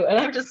rescue." And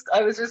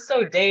I was just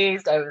so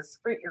dazed.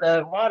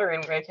 The water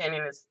in Grand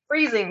Canyon is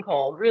freezing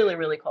cold, really,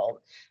 really cold.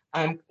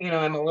 I'm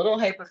a little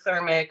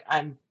hypothermic.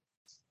 I'm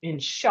in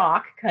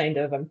shock, kind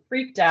of. I'm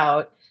freaked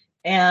out.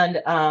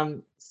 And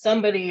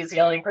somebody is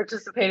yelling,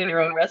 "Participate in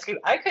your own rescue."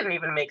 I couldn't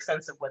even make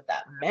sense of what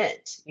that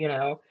meant.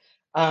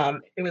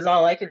 It was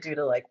all I could do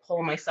to like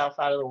pull myself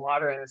out of the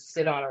water and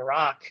sit on a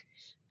rock,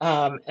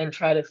 and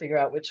try to figure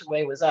out which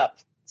way was up.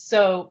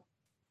 So,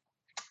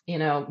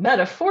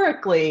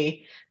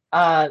 metaphorically,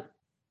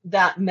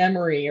 that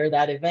memory or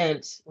that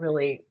event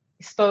really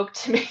spoke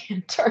to me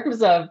in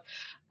terms of,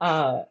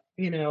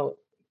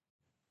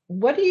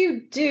 what do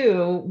you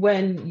do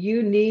when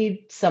you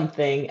need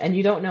something and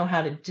you don't know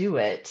how to do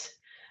it?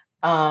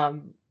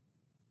 And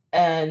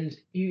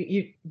do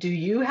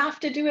you have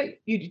to do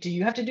it? Do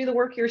you have to do the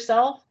work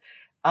yourself?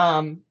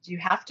 Do you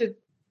have to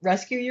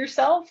rescue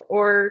yourself,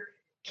 or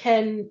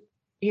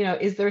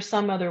is there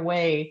some other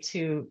way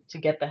to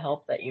get the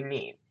help that you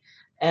need?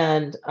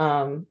 And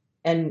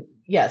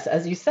yes,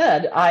 as you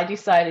said, I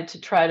decided to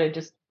try to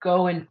just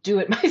go and do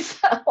it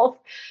myself,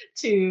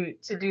 to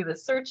do the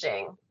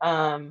searching,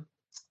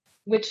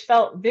 which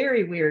felt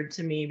very weird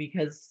to me,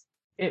 because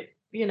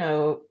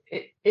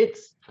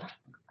it's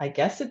I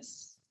guess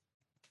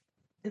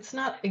it's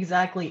not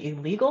exactly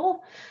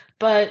illegal,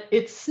 but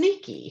it's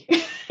sneaky.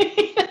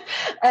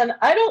 And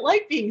I don't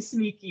like being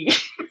sneaky.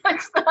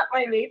 That's not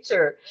my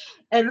nature.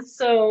 And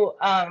so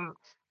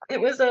it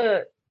was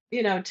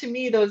to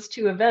me, those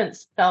two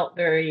events felt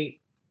very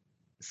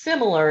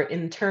similar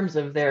in terms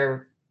of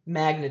their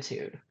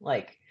magnitude.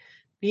 Like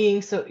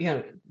being so,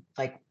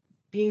 like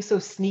being so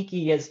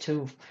sneaky as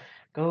to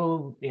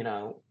go,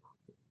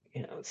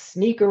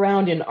 sneak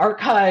around in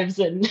archives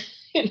and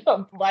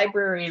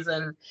libraries,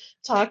 and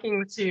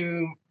talking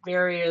to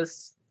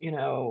various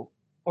people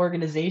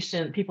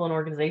in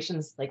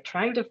organizations, like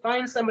trying to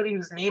find somebody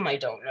whose name I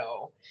don't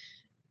know,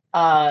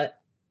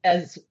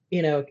 as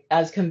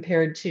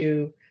compared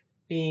to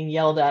being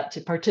yelled at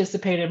to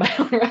participate in my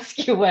own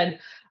rescue, when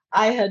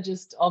I had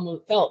just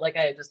almost felt like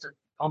I had just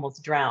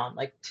almost drowned.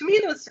 Like, to me,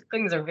 those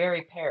things are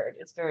very paired.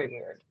 It's very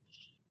weird.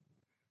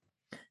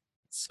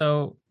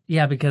 So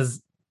yeah,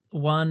 because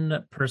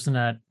one person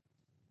at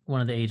one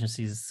of the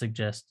agencies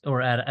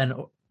or at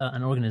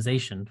an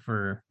organization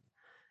for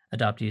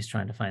adoptees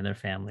trying to find their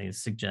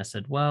families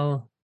suggested,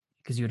 well,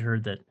 because you had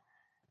heard that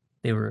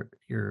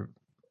your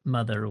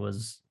mother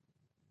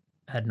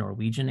had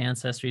Norwegian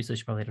ancestry, so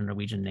she probably had a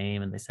Norwegian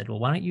name, and they said, well,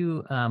 why don't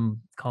you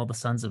call the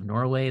Sons of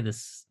Norway,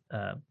 this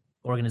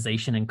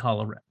organization in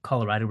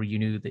Colorado where you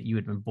knew that you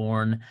had been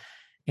born,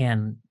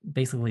 and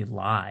basically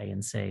lie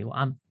and say,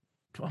 well,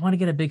 I want to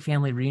get a big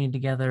family reunion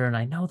together, and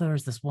I know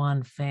there's this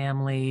one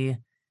family,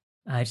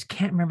 I just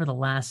can't remember the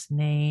last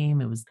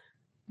name, it was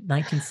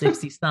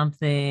 1960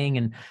 something,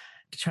 and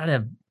to try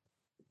to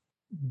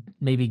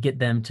maybe get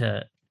them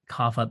to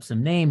cough up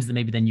some names that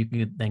maybe then you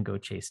can then go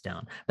chase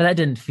down. But that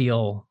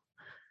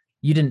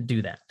you didn't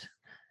do that.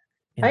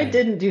 I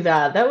didn't do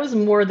that. That was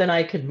more than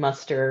I could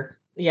muster.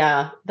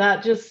 Yeah, I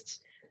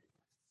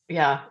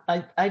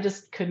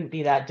just couldn't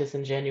be that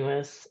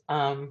disingenuous.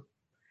 And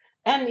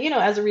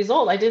as a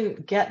result, I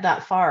didn't get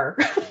that far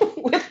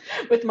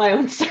with my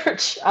own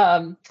search,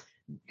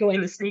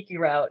 going the sneaky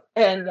route,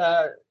 and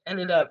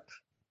ended up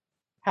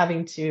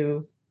having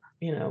to,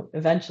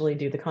 eventually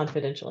do the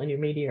confidential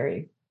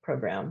intermediary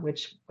program,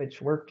 which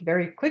worked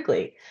very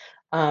quickly.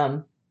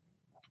 Um,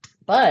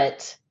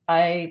 but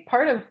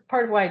part of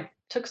why it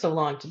took so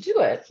long to do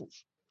it,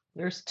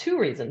 there's two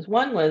reasons.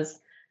 One was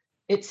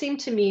it seemed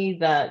to me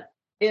that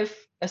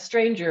if a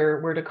stranger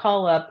were to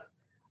call up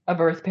my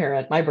birth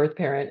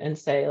parent, and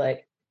say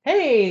like,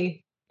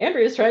 "Hey,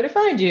 Andrea's trying to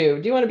find you.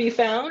 Do you want to be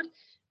found?"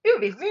 It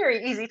would be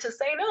very easy to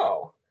say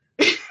no.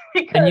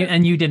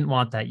 And you didn't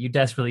want that. You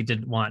desperately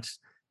didn't want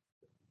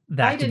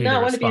that I to did be the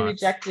not want to be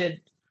response.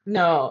 rejected.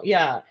 No,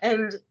 yeah.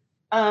 And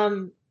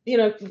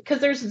because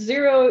there's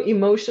zero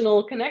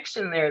emotional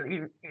connection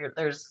there.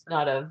 There's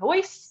not a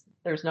voice,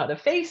 there's not a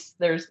face.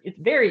 It's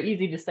very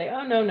easy to say,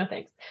 "Oh, no, no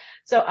thanks."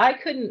 So I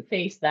couldn't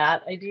face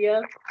that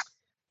idea.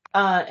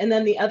 And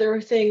then the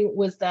other thing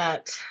was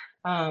that,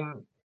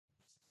 and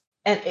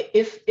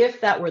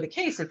if that were the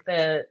case,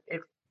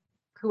 if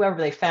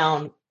whoever they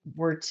found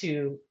were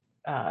to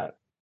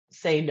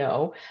say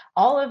no,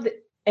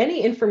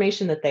 any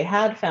information that they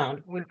had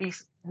found would be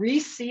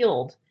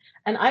resealed,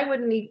 and I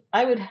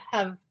would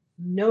have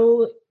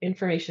no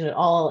information at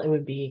all. It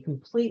would be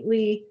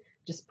completely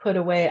just put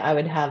away. I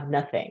would have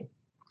nothing.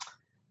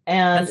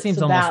 And that seems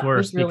so almost that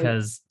worse was really,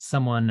 because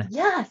someone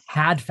yes,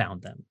 had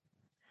found them.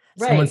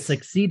 Someone right.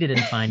 succeeded in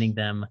finding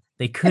them.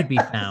 They could be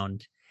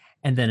found,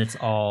 and then it's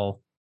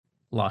all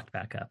locked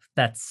back up.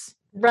 That's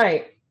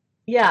Right.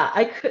 Yeah,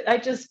 I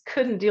just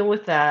couldn't deal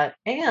with that.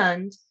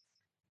 And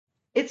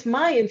it's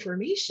my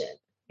information,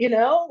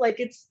 like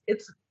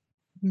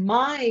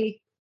my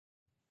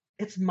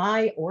it's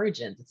my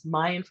origins, it's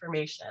my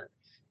information.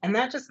 And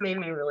that just made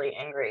me really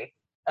angry.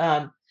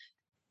 Um,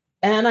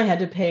 and I had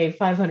to pay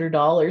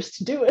 $500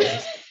 to do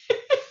it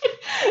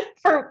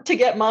to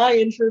get my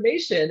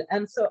information.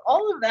 And so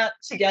all of that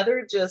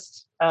together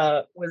just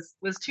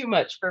was too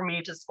much for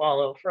me to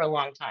swallow for a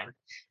long time.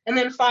 And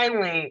then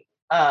finally,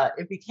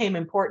 it became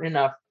important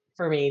enough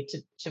for me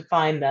to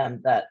find them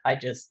that I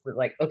just was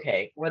like,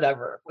 okay,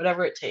 whatever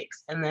it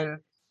takes. And then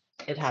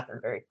it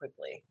happened very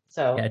quickly.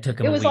 So it took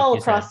them it a was week, all you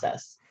a said.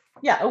 process.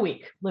 Yeah, a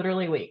week,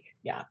 literally a week.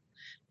 Yeah.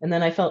 And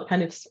then I felt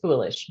kind of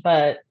foolish.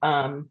 But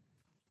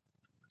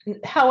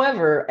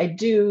however, I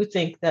do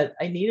think that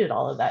I needed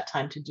all of that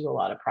time to do a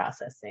lot of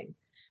processing.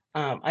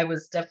 I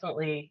was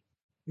definitely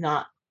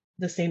not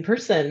the same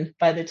person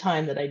by the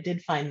time that I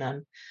did find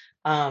them,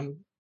 um,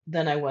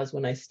 than I was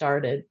when I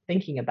started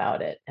thinking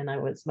about it. And I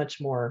was much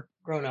more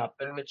grown up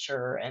and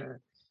mature, and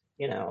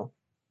you know,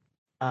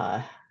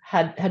 uh,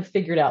 had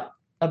figured out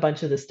a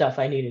bunch of the stuff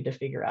I needed to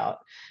figure out.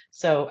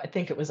 So I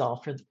think it was all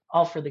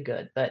for the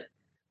good. But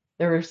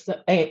there were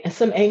some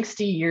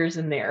angsty years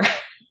in there.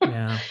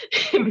 Yeah.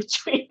 In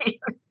between.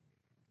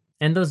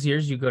 And those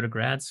years, you go to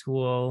grad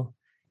school,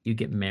 you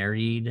get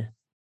married,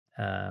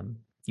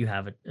 you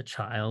have a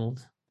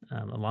child.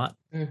 A lot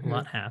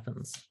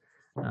happens.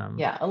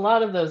 Yeah, a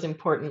lot of those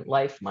important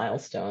life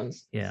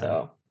milestones. Yeah.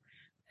 So,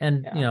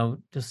 and yeah.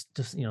 just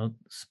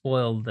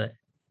spoil the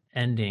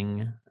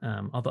ending.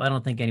 Although I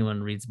don't think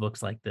anyone reads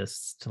books like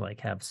this to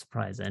like have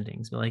surprise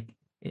endings, but like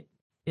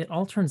it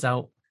all turns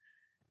out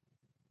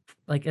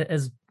like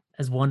as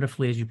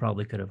wonderfully as you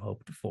probably could have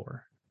hoped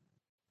for.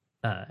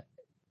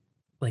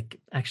 Like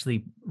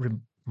actually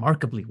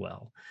remarkably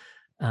well.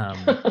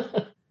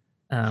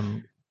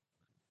 I'm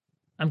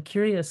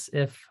curious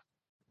if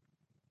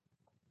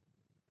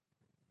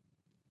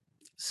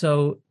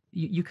so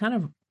you kind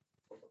of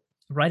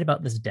write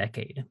about this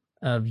decade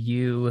of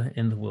you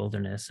in the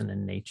wilderness and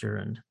in nature,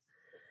 and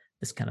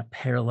this kind of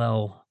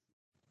parallel,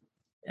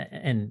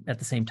 and at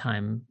the same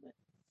time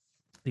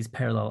these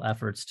parallel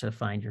efforts to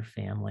find your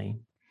family,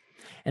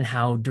 and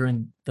how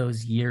during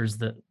those years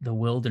the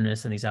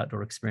wilderness and these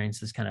outdoor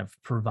experiences kind of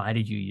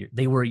provided you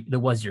there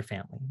was your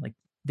family. Like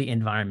the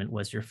environment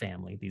was your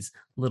family, these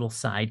little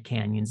side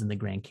canyons in the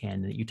Grand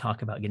Canyon that you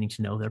talk about, getting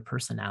to know their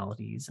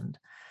personalities, and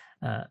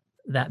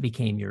that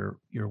became your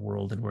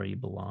world and where you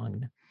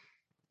belonged.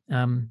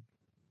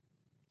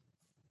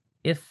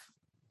 If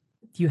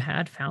you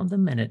had found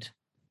them and it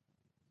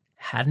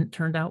hadn't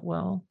turned out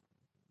well,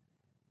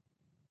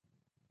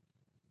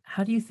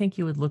 how do you think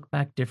you would look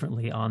back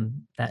differently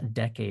on that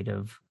decade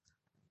of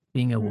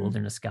being a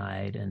wilderness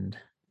guide, and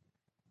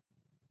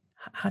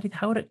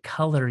how would it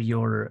color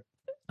your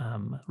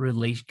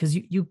relation? Because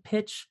you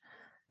pitch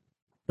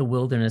the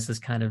wilderness as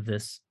kind of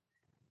this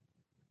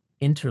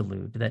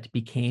interlude that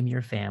became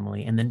your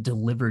family and then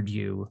delivered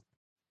you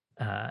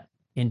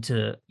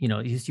into,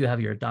 you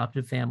have your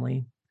adoptive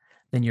family,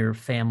 then your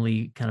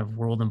family kind of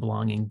world and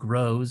belonging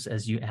grows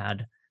as you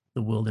add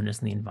the wilderness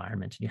and the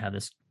environment, and you have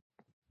this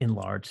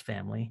enlarged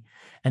family,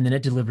 and then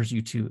it delivers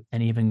you to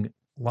an even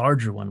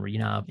larger one where you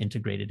now have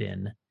integrated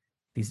in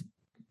these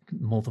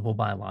multiple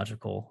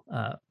biological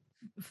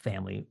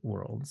family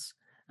worlds.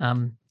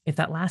 If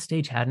that last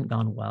stage hadn't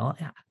gone well,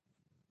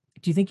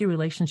 do you think your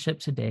relationship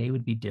today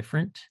would be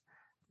different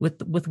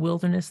with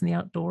wilderness and the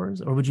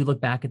outdoors, or would you look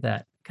back at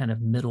that kind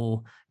of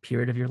middle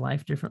period of your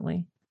life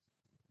differently?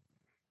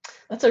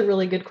 That's a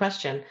really good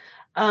question.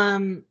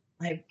 I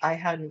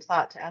hadn't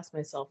thought to ask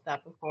myself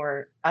that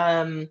before.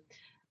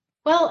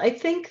 Well, I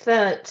think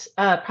that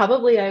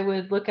probably I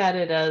would look at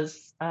it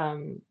as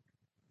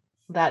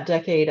that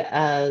decade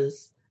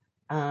as,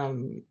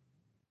 um,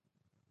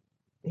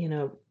 you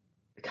know,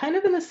 kind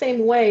of in the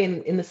same way,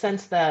 in the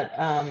sense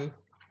that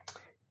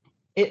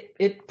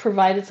it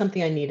provided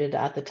something I needed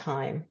at the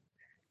time.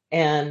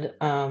 And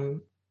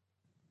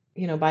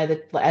by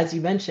the as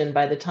you mentioned,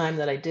 by the time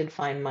that I did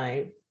find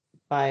my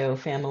bio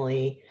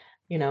family,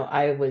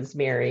 I was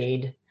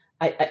married.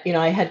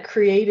 I had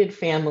created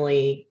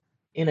family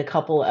in a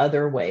couple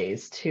other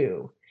ways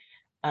too.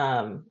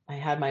 I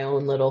had my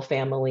own little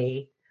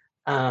family.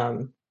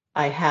 I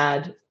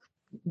had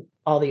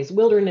all these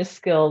wilderness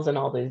skills and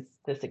all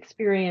this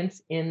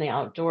experience in the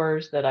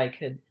outdoors that I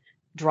could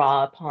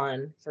draw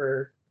upon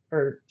for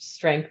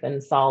strength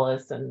and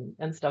solace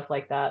and stuff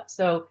like that.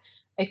 So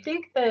I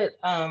think that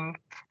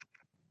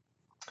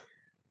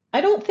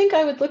I don't think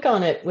I would look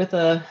on it with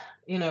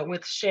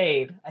with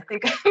shade. I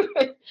think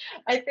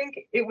I think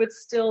it would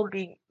still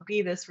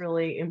be this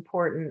really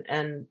important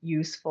and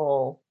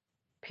useful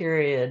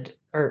period,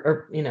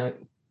 or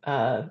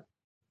uh,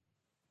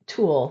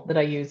 tool that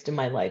I used in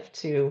my life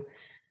Do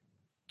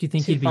you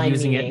think to you'd be find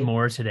using it meaning.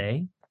 more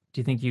today?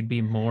 Do you think you'd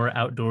be more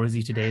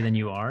outdoorsy today than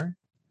you are?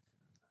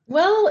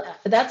 Well,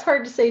 that's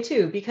hard to say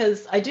too,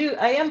 because I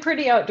am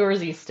pretty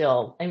outdoorsy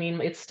still. I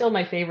mean, it's still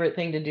my favorite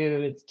thing to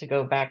do is to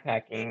go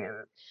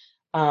backpacking.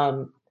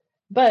 Um,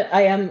 but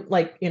I am,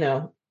 like,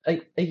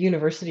 a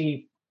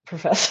university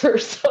professor,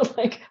 so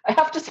like I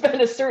have to spend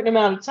a certain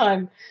amount of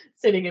time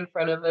sitting in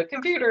front of a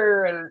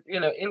computer and,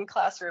 in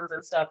classrooms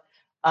and stuff.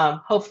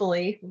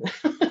 Hopefully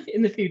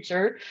in the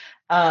future,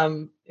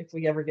 if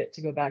we ever get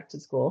to go back to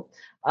school.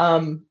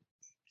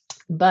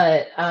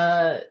 But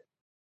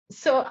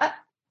so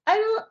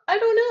I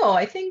don't know.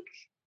 I think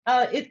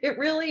it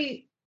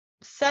really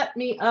set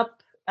me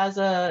up as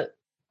a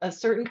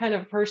certain kind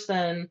of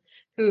person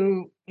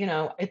who,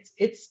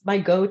 it's my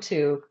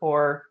go-to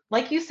for,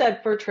 like you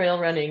said, for trail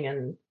running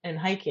and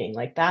hiking.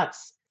 Like,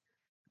 that's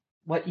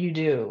what you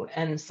do.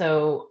 And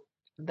so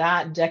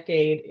that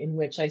decade in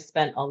which I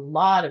spent a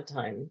lot of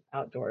time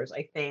outdoors,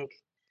 I think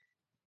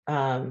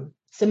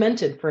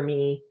cemented for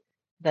me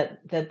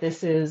that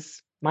this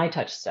is my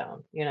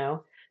touchstone.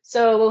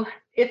 So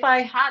if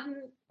I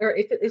hadn't, or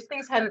if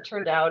things hadn't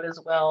turned out as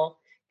well,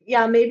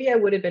 yeah, maybe I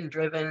would have been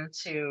driven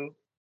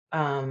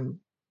um,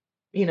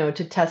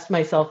 to test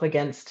myself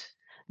against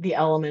the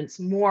elements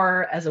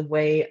more as a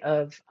way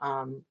of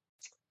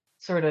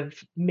sort of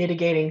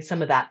mitigating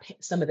some of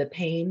the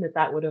pain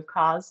that would have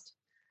caused.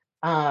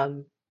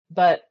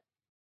 But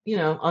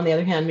on the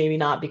other hand, maybe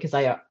not, because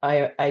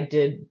I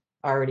did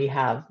already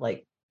have,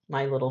 like,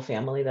 my little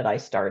family that I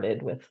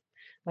started with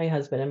my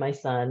husband and my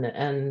son,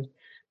 and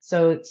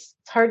so it's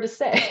hard to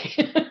say.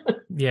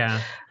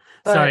 Yeah.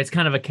 Sorry, But it's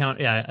kind of a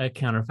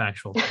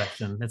counterfactual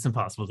question. It's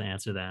impossible to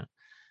answer that.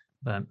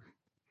 But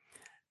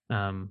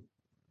um,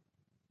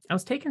 I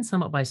was taken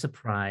somewhat by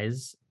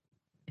surprise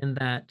in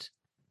that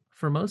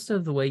for most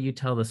of the way you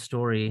tell the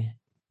story,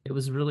 it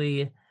was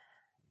really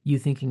you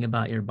thinking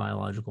about your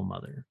biological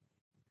mother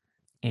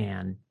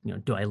and,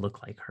 do I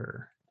look like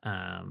her?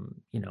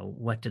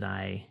 What did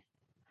I,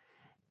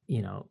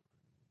 you know,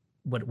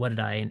 what did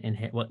I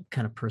inherit? What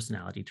kind of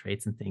personality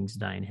traits and things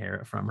did I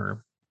inherit from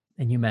her?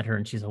 And you met her,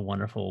 and she's a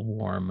wonderful,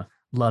 warm,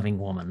 loving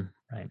woman,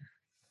 right?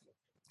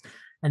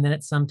 And then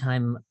at some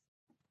time,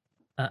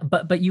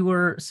 but you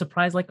were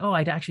surprised, like, oh,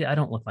 I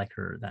don't look like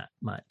her that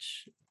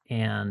much,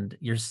 and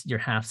your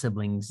half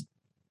siblings,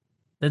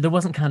 there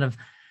wasn't kind of,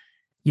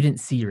 you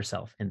didn't see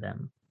yourself in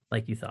them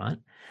like you thought.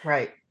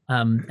 right.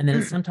 And then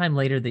it's sometime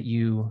later that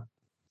you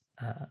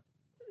uh,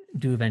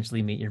 do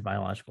eventually meet your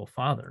biological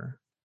father,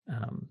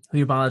 who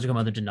your biological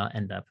mother did not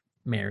end up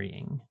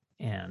marrying,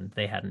 and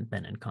they hadn't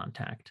been in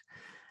contact.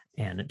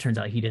 And it turns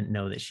out he didn't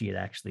know that she had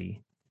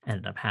actually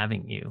ended up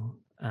having you.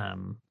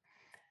 And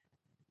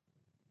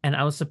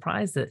I was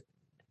surprised that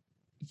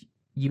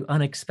you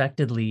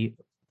unexpectedly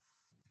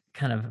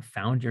kind of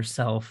found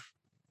yourself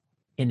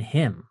in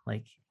him.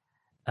 Like,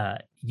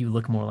 you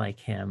look more like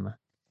him.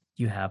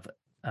 You have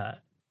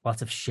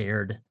lots of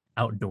shared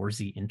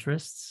outdoorsy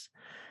interests.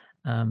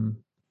 Did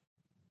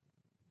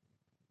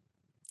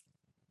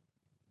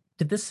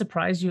this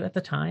surprise you at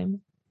the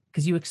time?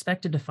 Because you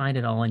expected to find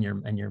it all in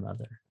your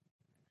mother,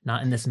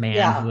 not in this man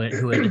Yeah.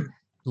 who had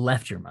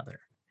left your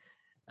mother.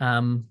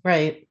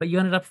 Right. But you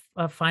ended up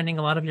finding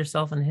a lot of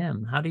yourself in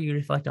him. How do you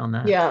reflect on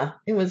that? Yeah,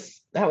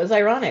 that was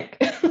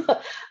ironic.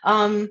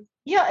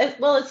 Yeah,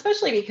 well,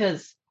 especially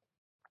because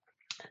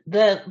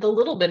the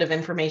little bit of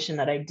information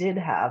that I did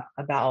have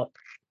about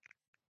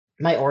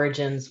my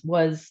origins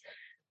was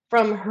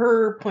from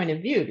her point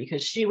of view,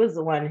 because she was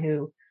the one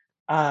who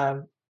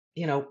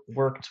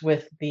worked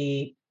with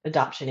the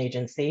adoption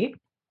agency.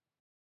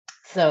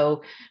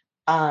 So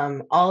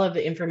all of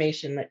the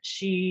information that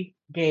she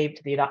gave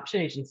to the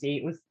adoption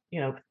agency was,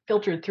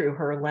 filtered through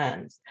her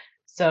lens.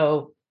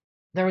 So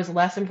there was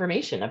less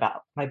information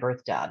about my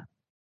birth dad.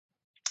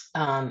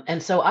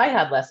 And so I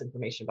had less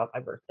information about my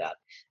birth dad.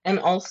 And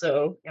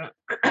also,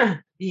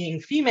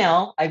 being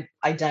female, I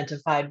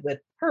identified with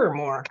her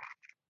more.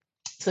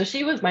 So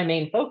she was my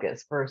main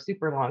focus for a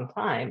super long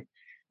time.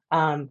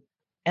 Um,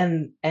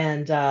 and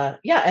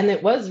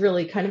it was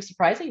really kind of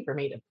surprising for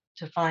me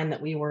to find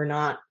that we were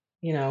not,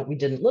 we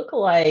didn't look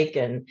alike,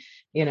 and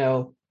you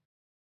know,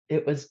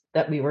 it was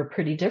that we were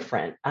pretty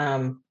different.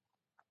 I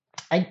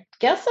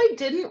guess I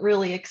didn't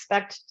really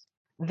expect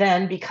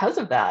then, because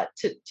of that,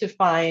 to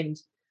find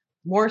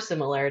more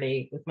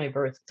similarity with my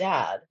birth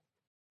dad.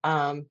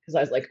 Because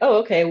I was like, oh,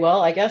 okay,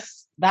 well, I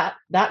guess that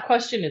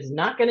question is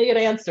not going to get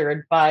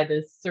answered by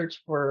this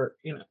search for,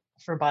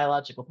 for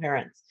biological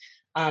parents.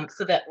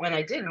 So that when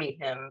I did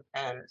meet him,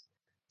 and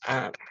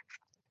um,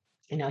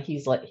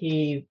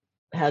 he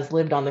has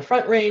lived on the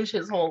Front Range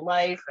his whole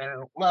life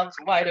and loves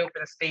wide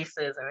open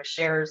spaces, and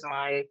shares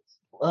my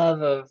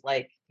love of,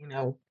 like,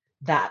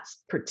 that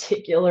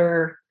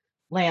particular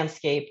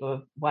landscape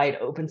of wide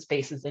open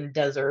spaces and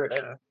desert,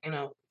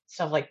 and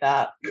stuff like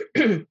that.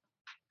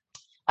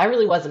 I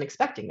really wasn't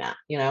expecting that.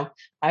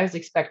 I was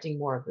expecting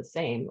more of the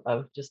same,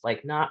 of just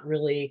like not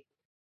really,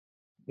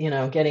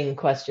 getting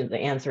questions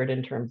answered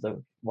in terms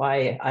of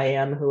why I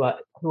am who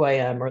I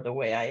am, or the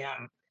way I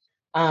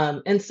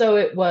am. And so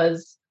it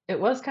was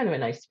kind of a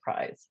nice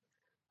surprise.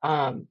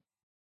 Um,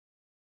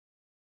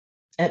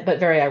 but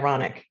very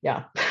ironic.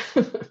 Yeah.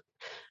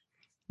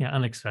 Yeah,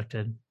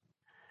 unexpected.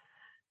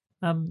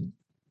 There's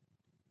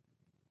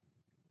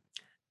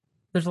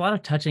a lot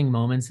of touching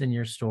moments in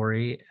your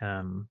story.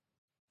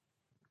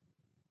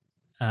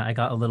 I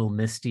got a little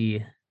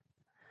misty.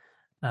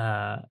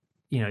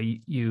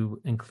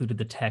 You included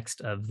the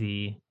text of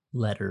the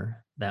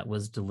letter that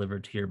was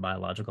delivered to your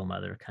biological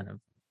mother, kind of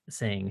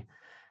saying,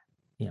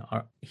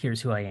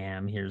 here's who I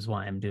am, here's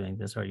why I'm doing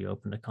this, are you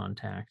open to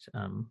contact?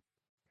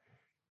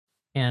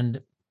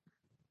 And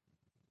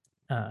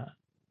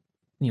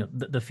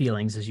the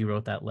feelings as you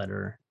wrote that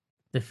letter,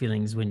 the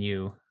feelings when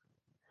you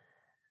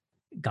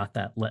got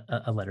that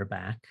a letter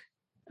back,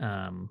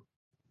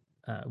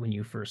 when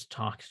you first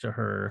talked to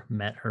her,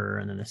 met her,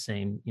 and then the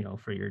same,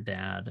 for your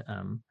dad.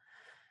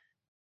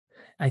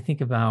 I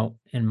think about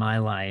in my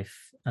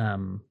life,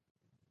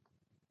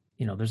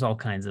 there's all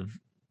kinds of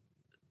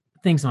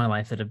things in my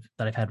life that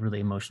I've had really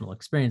emotional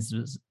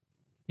experiences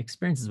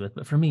with.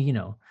 But for me,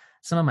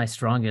 some of my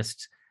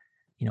strongest,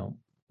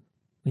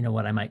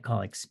 what I might call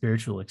like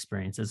spiritual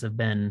experiences have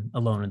been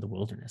alone in the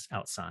wilderness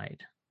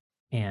outside.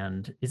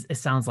 And it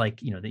sounds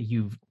like,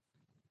 that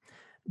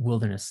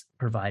wilderness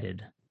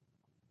provided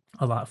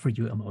a lot for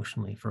you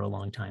emotionally for a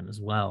long time as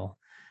well.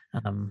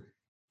 I'm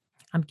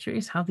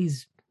curious how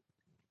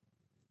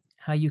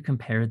you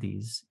compare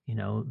these,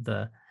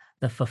 the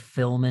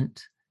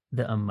fulfillment,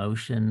 the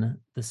emotion,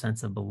 the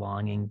sense of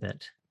belonging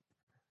that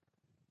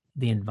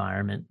the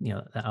environment,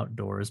 the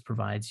outdoors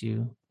provides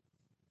you,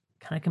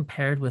 kind of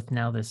compared with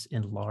now this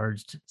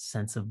enlarged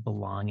sense of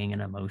belonging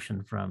and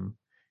emotion from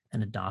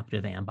an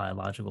adoptive and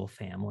biological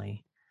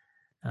family.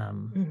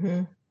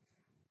 Mm-hmm.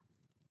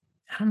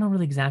 I don't know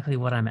really exactly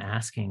what I'm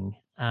asking,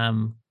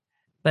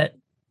 but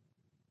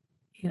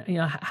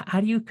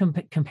how do you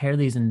compare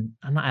these? And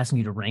I'm not asking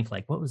you to rank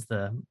like what was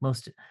the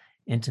most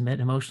intimate,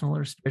 emotional,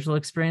 or spiritual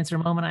experience or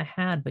moment I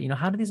had, but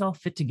how do these all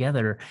fit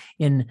together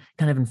in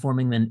kind of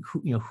informing then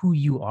who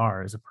you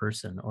are as a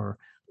person, or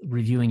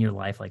reviewing your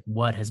life, like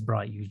what has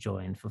brought you joy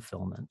and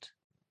fulfillment?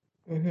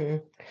 Mm-hmm.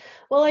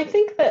 Well, I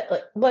think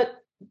that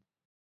what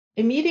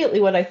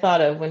I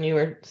thought of when you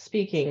were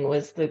speaking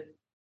was the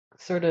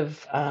sort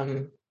of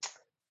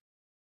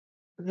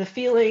the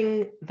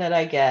feeling that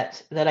I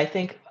get, that I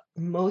think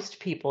most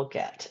people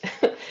get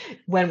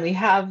when we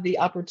have the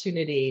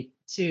opportunity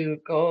to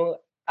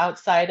go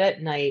outside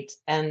at night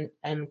and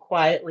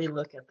quietly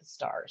look at the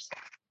stars.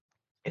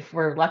 If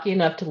we're lucky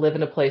enough to live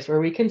in a place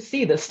where we can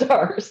see the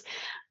stars,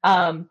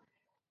 and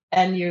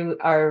you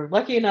are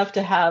lucky enough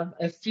to have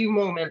a few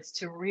moments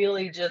to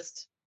really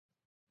just,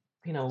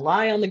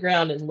 lie on the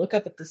ground and look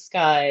up at the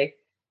sky,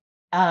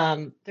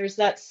 there's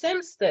that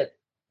sense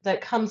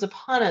that comes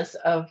upon us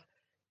of,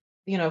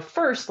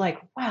 first, like,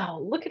 wow,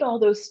 look at all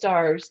those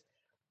stars,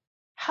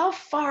 how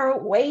far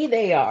away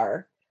they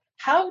are,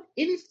 how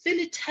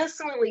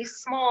infinitesimally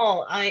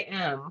small I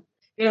am.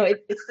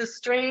 It's this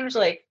strange,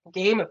 like,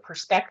 game of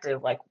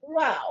perspective, like,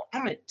 wow,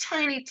 I'm a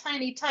tiny,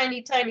 tiny,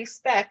 tiny, tiny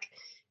speck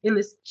in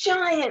this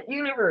giant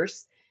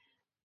universe.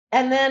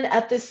 And then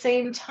at the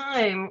same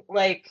time,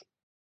 like,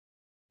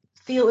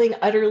 feeling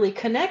utterly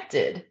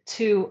connected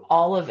to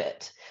all of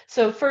it.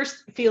 So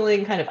first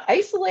feeling kind of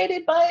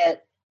isolated by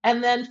it,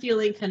 and then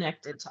feeling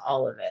connected to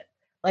all of it.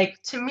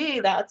 Like, to me,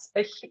 that's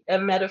a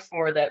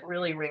metaphor that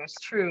really rings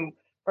true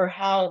for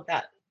how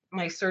that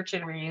my search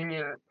and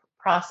reunion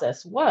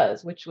process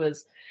was, which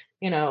was,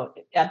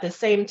 at the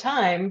same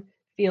time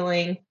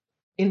feeling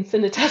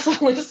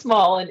infinitesimally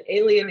small and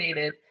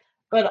alienated,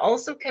 but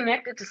also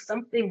connected to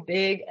something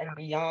big and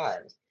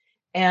beyond.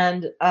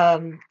 And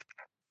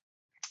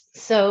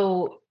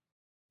so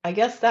I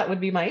guess that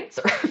would be my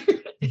answer.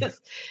 is,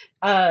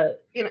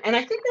 and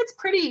I think that's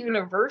pretty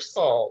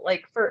universal.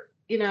 Like, for,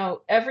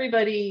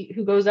 everybody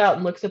who goes out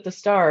and looks at the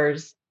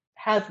stars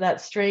has that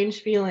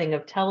strange feeling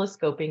of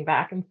telescoping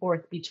back and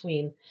forth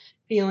between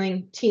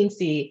feeling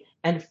teensy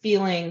and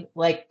feeling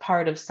like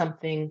part of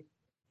something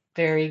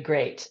very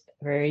great,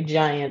 very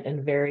giant,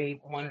 and very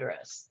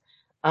wondrous.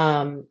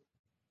 Um,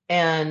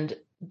 and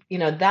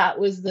that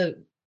was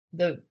the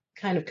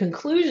kind of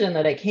conclusion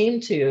that I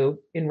came to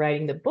in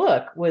writing the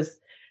book, was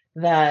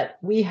that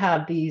we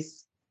have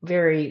these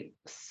very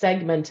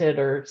segmented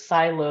or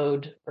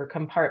siloed or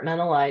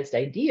compartmentalized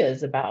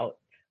ideas about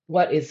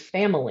what is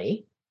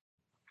family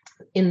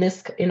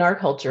in our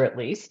culture, at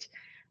least.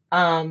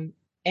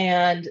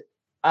 And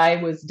I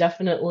was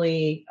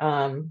definitely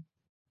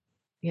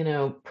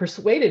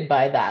persuaded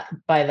by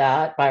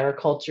our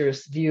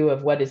culture's view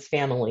of what is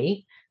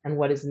family and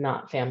what is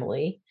not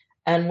family.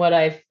 And what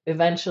I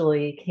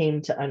eventually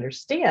came to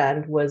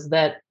understand was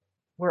that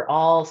we're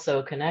all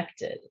so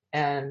connected,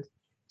 and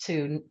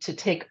to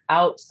take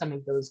out some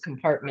of those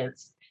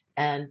compartments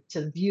and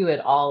to view it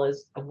all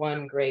as a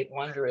one great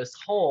wondrous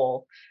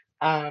whole,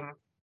 um,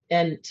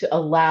 and to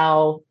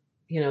allow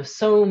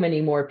so many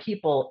more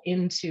people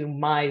into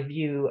my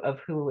view of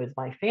who is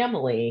my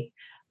family,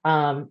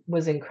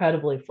 was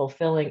incredibly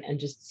fulfilling and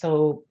just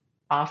so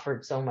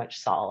offered so much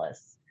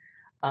solace.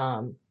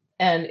 Um,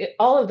 and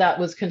all of that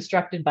was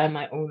constructed by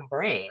my own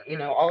brain.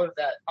 All of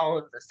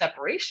the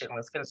separation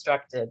was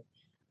constructed.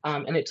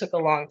 And it took a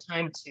long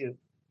time to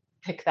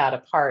pick that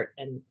apart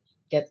and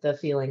get the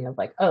feeling of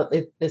like, oh,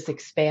 this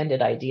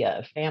expanded idea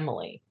of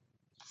family.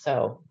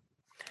 So,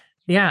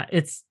 yeah,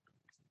 it's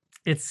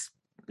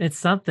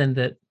something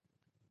that,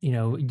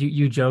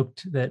 you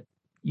joked that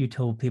you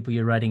told people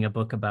you're writing a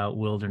book about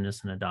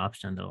wilderness and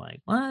adoption. They're like,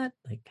 what?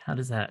 Like, how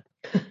does that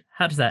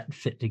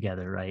fit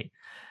together? Right.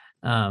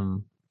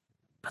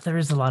 But there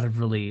is a lot of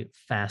really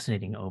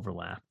fascinating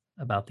overlap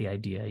about the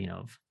idea,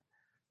 of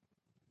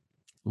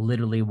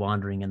literally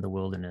wandering in the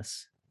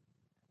wilderness,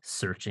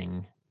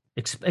 searching,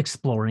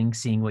 exploring,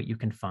 seeing what you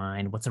can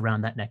find, what's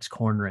around that next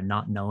corner, and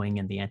not knowing,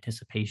 and the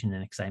anticipation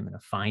and excitement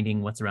of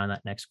finding what's around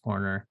that next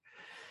corner.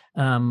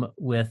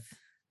 With,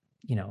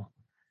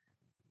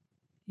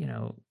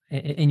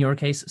 in your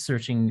case,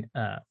 searching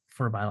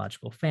for a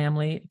biological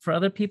family. For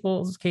other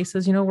people's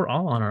cases, we're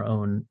all on our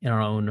own, in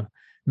our own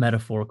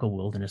metaphorical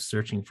wilderness,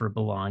 searching for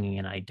belonging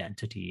and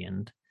identity.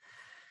 And,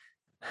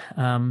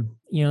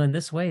 in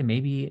this way,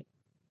 maybe,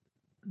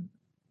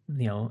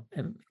 kind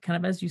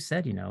of as you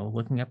said,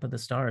 looking up at the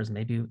stars,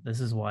 maybe this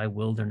is why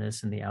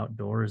wilderness and the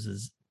outdoors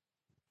is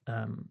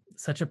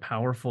such a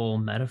powerful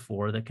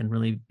metaphor that can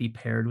really be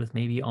paired with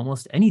maybe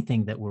almost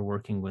anything that we're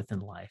working with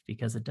in life,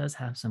 because it does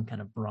have some kind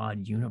of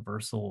broad,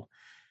 universal,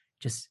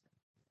 just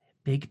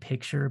big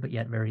picture, but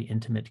yet very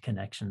intimate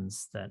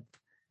connections that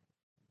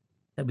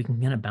we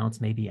can kind of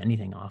bounce maybe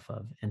anything off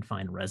of and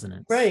find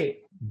resonance. Right.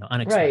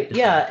 Unexpected. Right.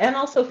 Yeah. And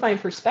also find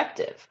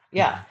perspective.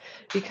 Yeah.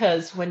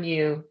 Because when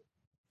you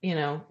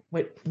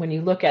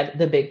look at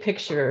the big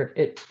picture,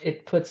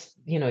 it puts,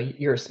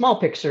 your small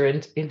picture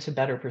into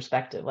better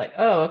perspective. Like,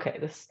 oh, okay,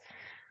 this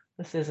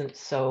isn't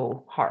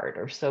so hard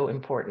or so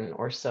important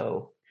or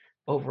so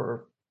overwhelming.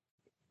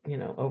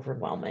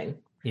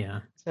 Yeah.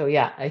 So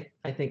yeah,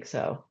 I think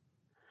so.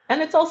 And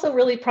it's also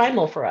really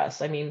primal for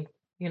us. I mean,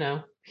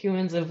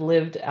 humans have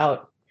lived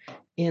out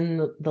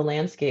in the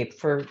landscape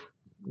for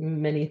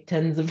many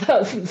tens of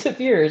thousands of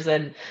years.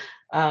 And,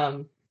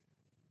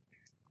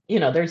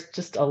 there's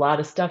just a lot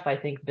of stuff, I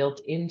think,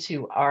 built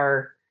into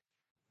our,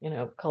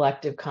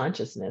 collective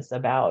consciousness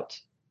about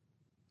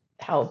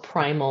how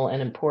primal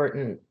and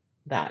important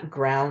that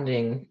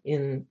grounding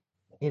in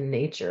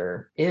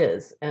nature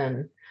is.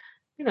 And,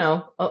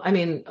 I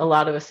mean, a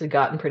lot of us had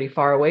gotten pretty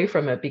far away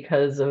from it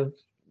because of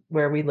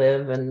where we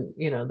live and,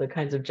 the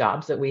kinds of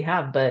jobs that we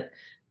have. But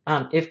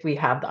if we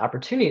have the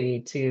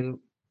opportunity to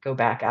go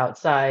back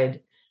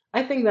outside,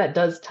 I think that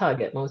does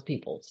tug at most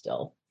people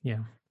still.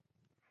 Yeah.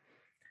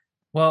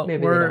 Well,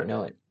 maybe they don't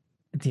know it.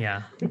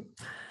 Yeah.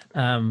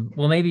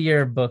 Well, maybe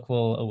your book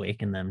will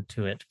awaken them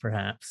to it,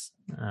 perhaps.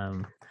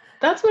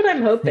 That's what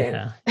I'm hoping.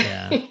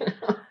 Yeah.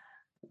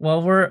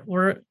 Well,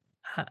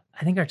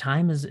 I think our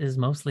time is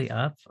mostly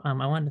up. I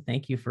wanted to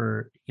thank you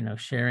for,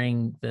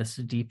 sharing this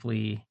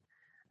deeply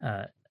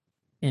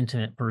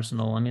intimate,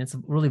 personal. I mean, it's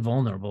really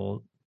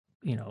vulnerable,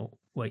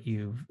 what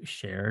you've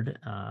shared,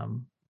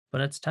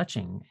 but it's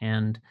touching.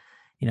 And,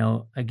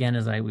 again,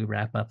 as we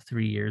wrap up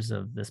 3 years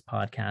of this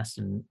podcast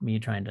and me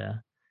trying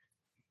to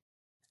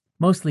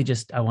mostly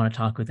just, I want to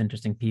talk with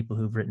interesting people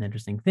who've written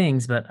interesting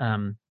things, but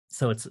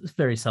so it's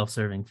very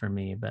self-serving for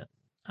me. But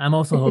I'm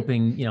also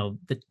hoping,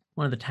 that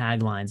one of the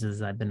taglines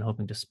is I've been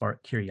hoping to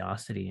spark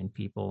curiosity in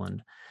people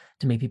and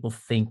to make people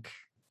think,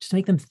 just to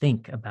make them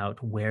think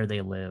about where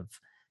they live,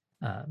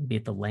 be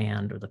it the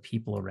land or the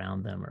people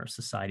around them or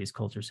societies,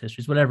 cultures,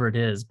 histories, whatever it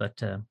is, but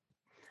to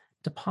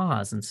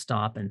pause and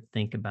stop and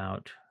think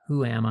about,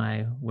 who am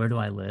I? Where do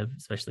I live?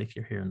 Especially if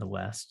you're here in the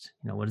West,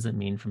 what does it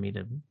mean for me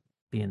to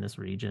be in this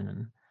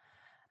region?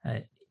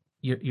 And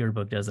your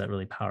book does that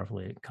really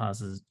powerfully. It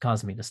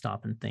caused me to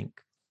stop and think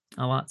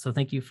a lot. So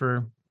thank you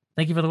for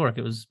the work.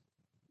 It was,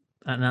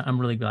 and I'm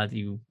really glad that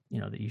you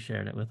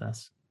shared it with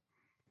us.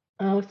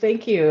 Oh,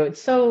 thank you. It's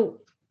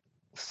so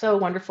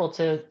wonderful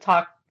to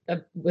talk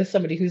with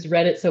somebody who's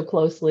read it so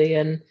closely,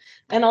 and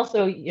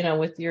also,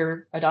 with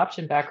your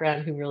adoption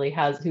background,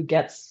 who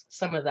gets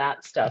some of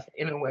that stuff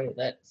in a way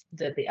that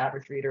the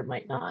average reader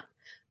might not.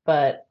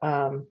 But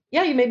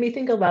yeah, you made me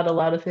think about a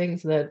lot of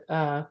things that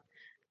I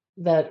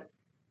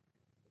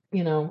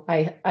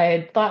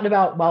had thought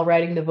about while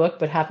writing the book,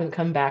 but haven't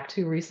come back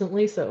to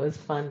recently. So it was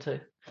fun to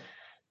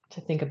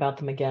think about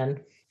them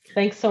again.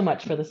 Thanks so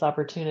much for this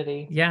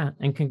opportunity. Yeah,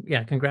 and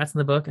congrats on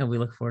the book, and we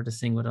look forward to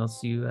seeing what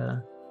else you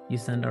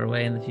send our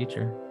way in the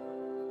future.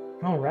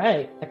 All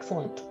right,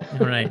 excellent.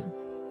 All right,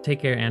 take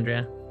care,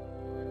 Andrea.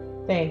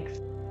 Thanks.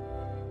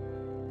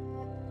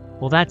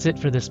 Well, that's it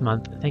for this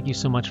month. Thank you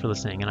so much for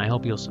listening, and I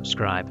hope you'll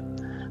subscribe.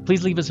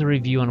 Please leave us a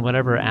review on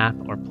whatever app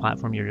or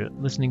platform you're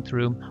listening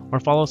through, or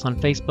follow us on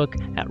Facebook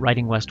at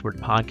Writing Westward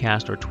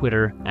Podcast or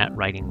Twitter at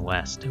Writing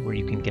West, where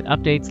you can get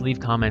updates, leave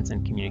comments,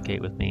 and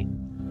communicate with me.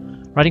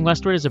 Writing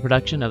Westward is a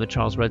production of the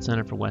Charles Rudd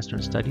Center for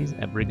Western Studies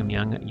at Brigham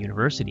Young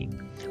University.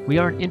 We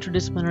are an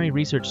interdisciplinary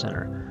research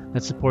center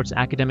that supports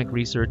academic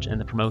research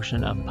and the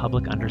promotion of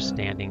public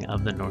understanding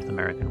of the North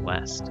American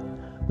West.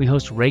 We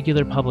host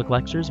regular public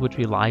lectures, which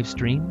we live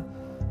stream.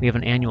 We have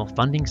an annual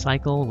funding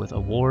cycle with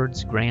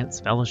awards,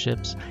 grants,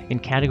 fellowships in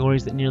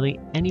categories that nearly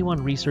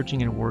anyone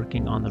researching and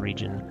working on the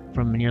region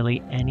from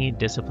nearly any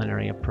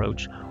disciplinary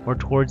approach or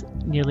towards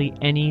nearly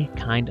any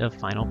kind of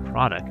final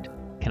product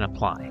can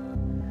apply.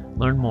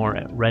 Learn more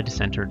at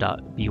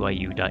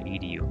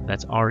reddcenter.byu.edu.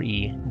 That's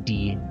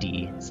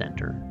REDD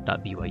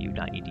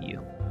center.byu.edu.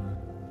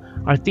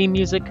 Our theme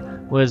music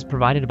was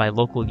provided by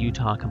local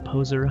Utah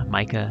composer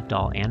Micah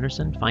Dahl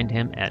Anderson. Find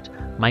him at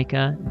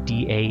Micah,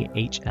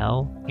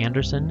 D-A-H-L,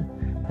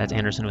 Anderson, that's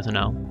Anderson with an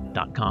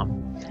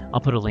O.com. I'll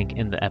put a link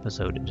in the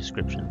episode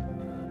description.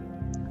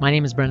 My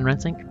name is Brendan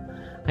Rensink.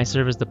 I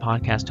serve as the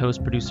podcast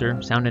host,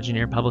 producer, sound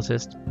engineer,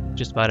 publicist,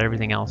 just about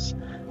everything else,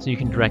 so you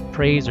can direct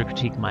praise or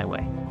critique my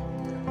way.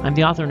 I'm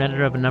the author and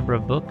editor of a number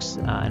of books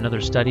and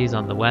other studies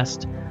on the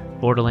West,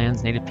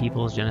 borderlands, Native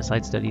peoples,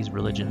 genocide studies,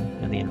 religion,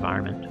 and the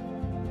environment.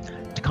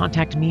 To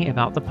contact me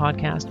about the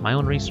podcast, my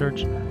own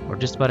research, or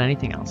just about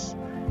anything else,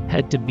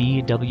 head to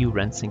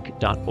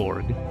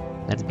bwrensink.org.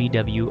 That's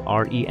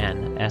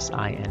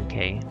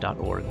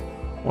BWRENSINK.org.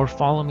 Or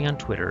follow me on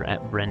Twitter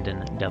at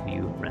Brendan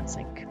W.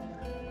 Rensink.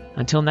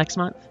 Until next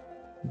month,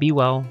 be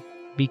well,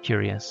 be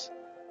curious,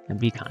 and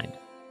be kind.